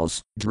 12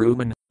 miles,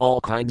 Druman, all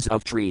kinds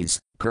of trees,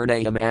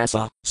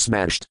 Kurnayamasa,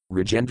 smashed,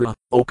 Rajendra,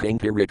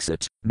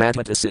 Okankirixit,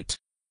 Matatasit.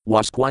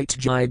 Was quite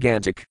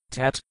gigantic,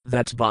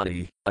 that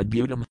body,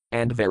 adbutum,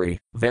 and very,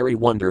 very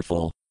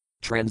wonderful.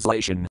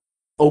 Translation.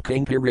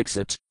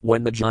 Okankirixit,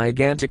 when the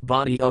gigantic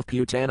body of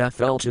Putana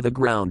fell to the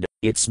ground,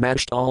 it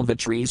smashed all the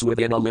trees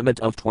within a limit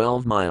of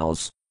 12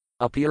 miles.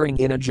 Appearing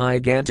in a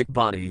gigantic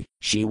body,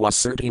 she was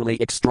certainly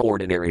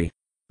extraordinary.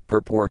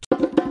 Purport.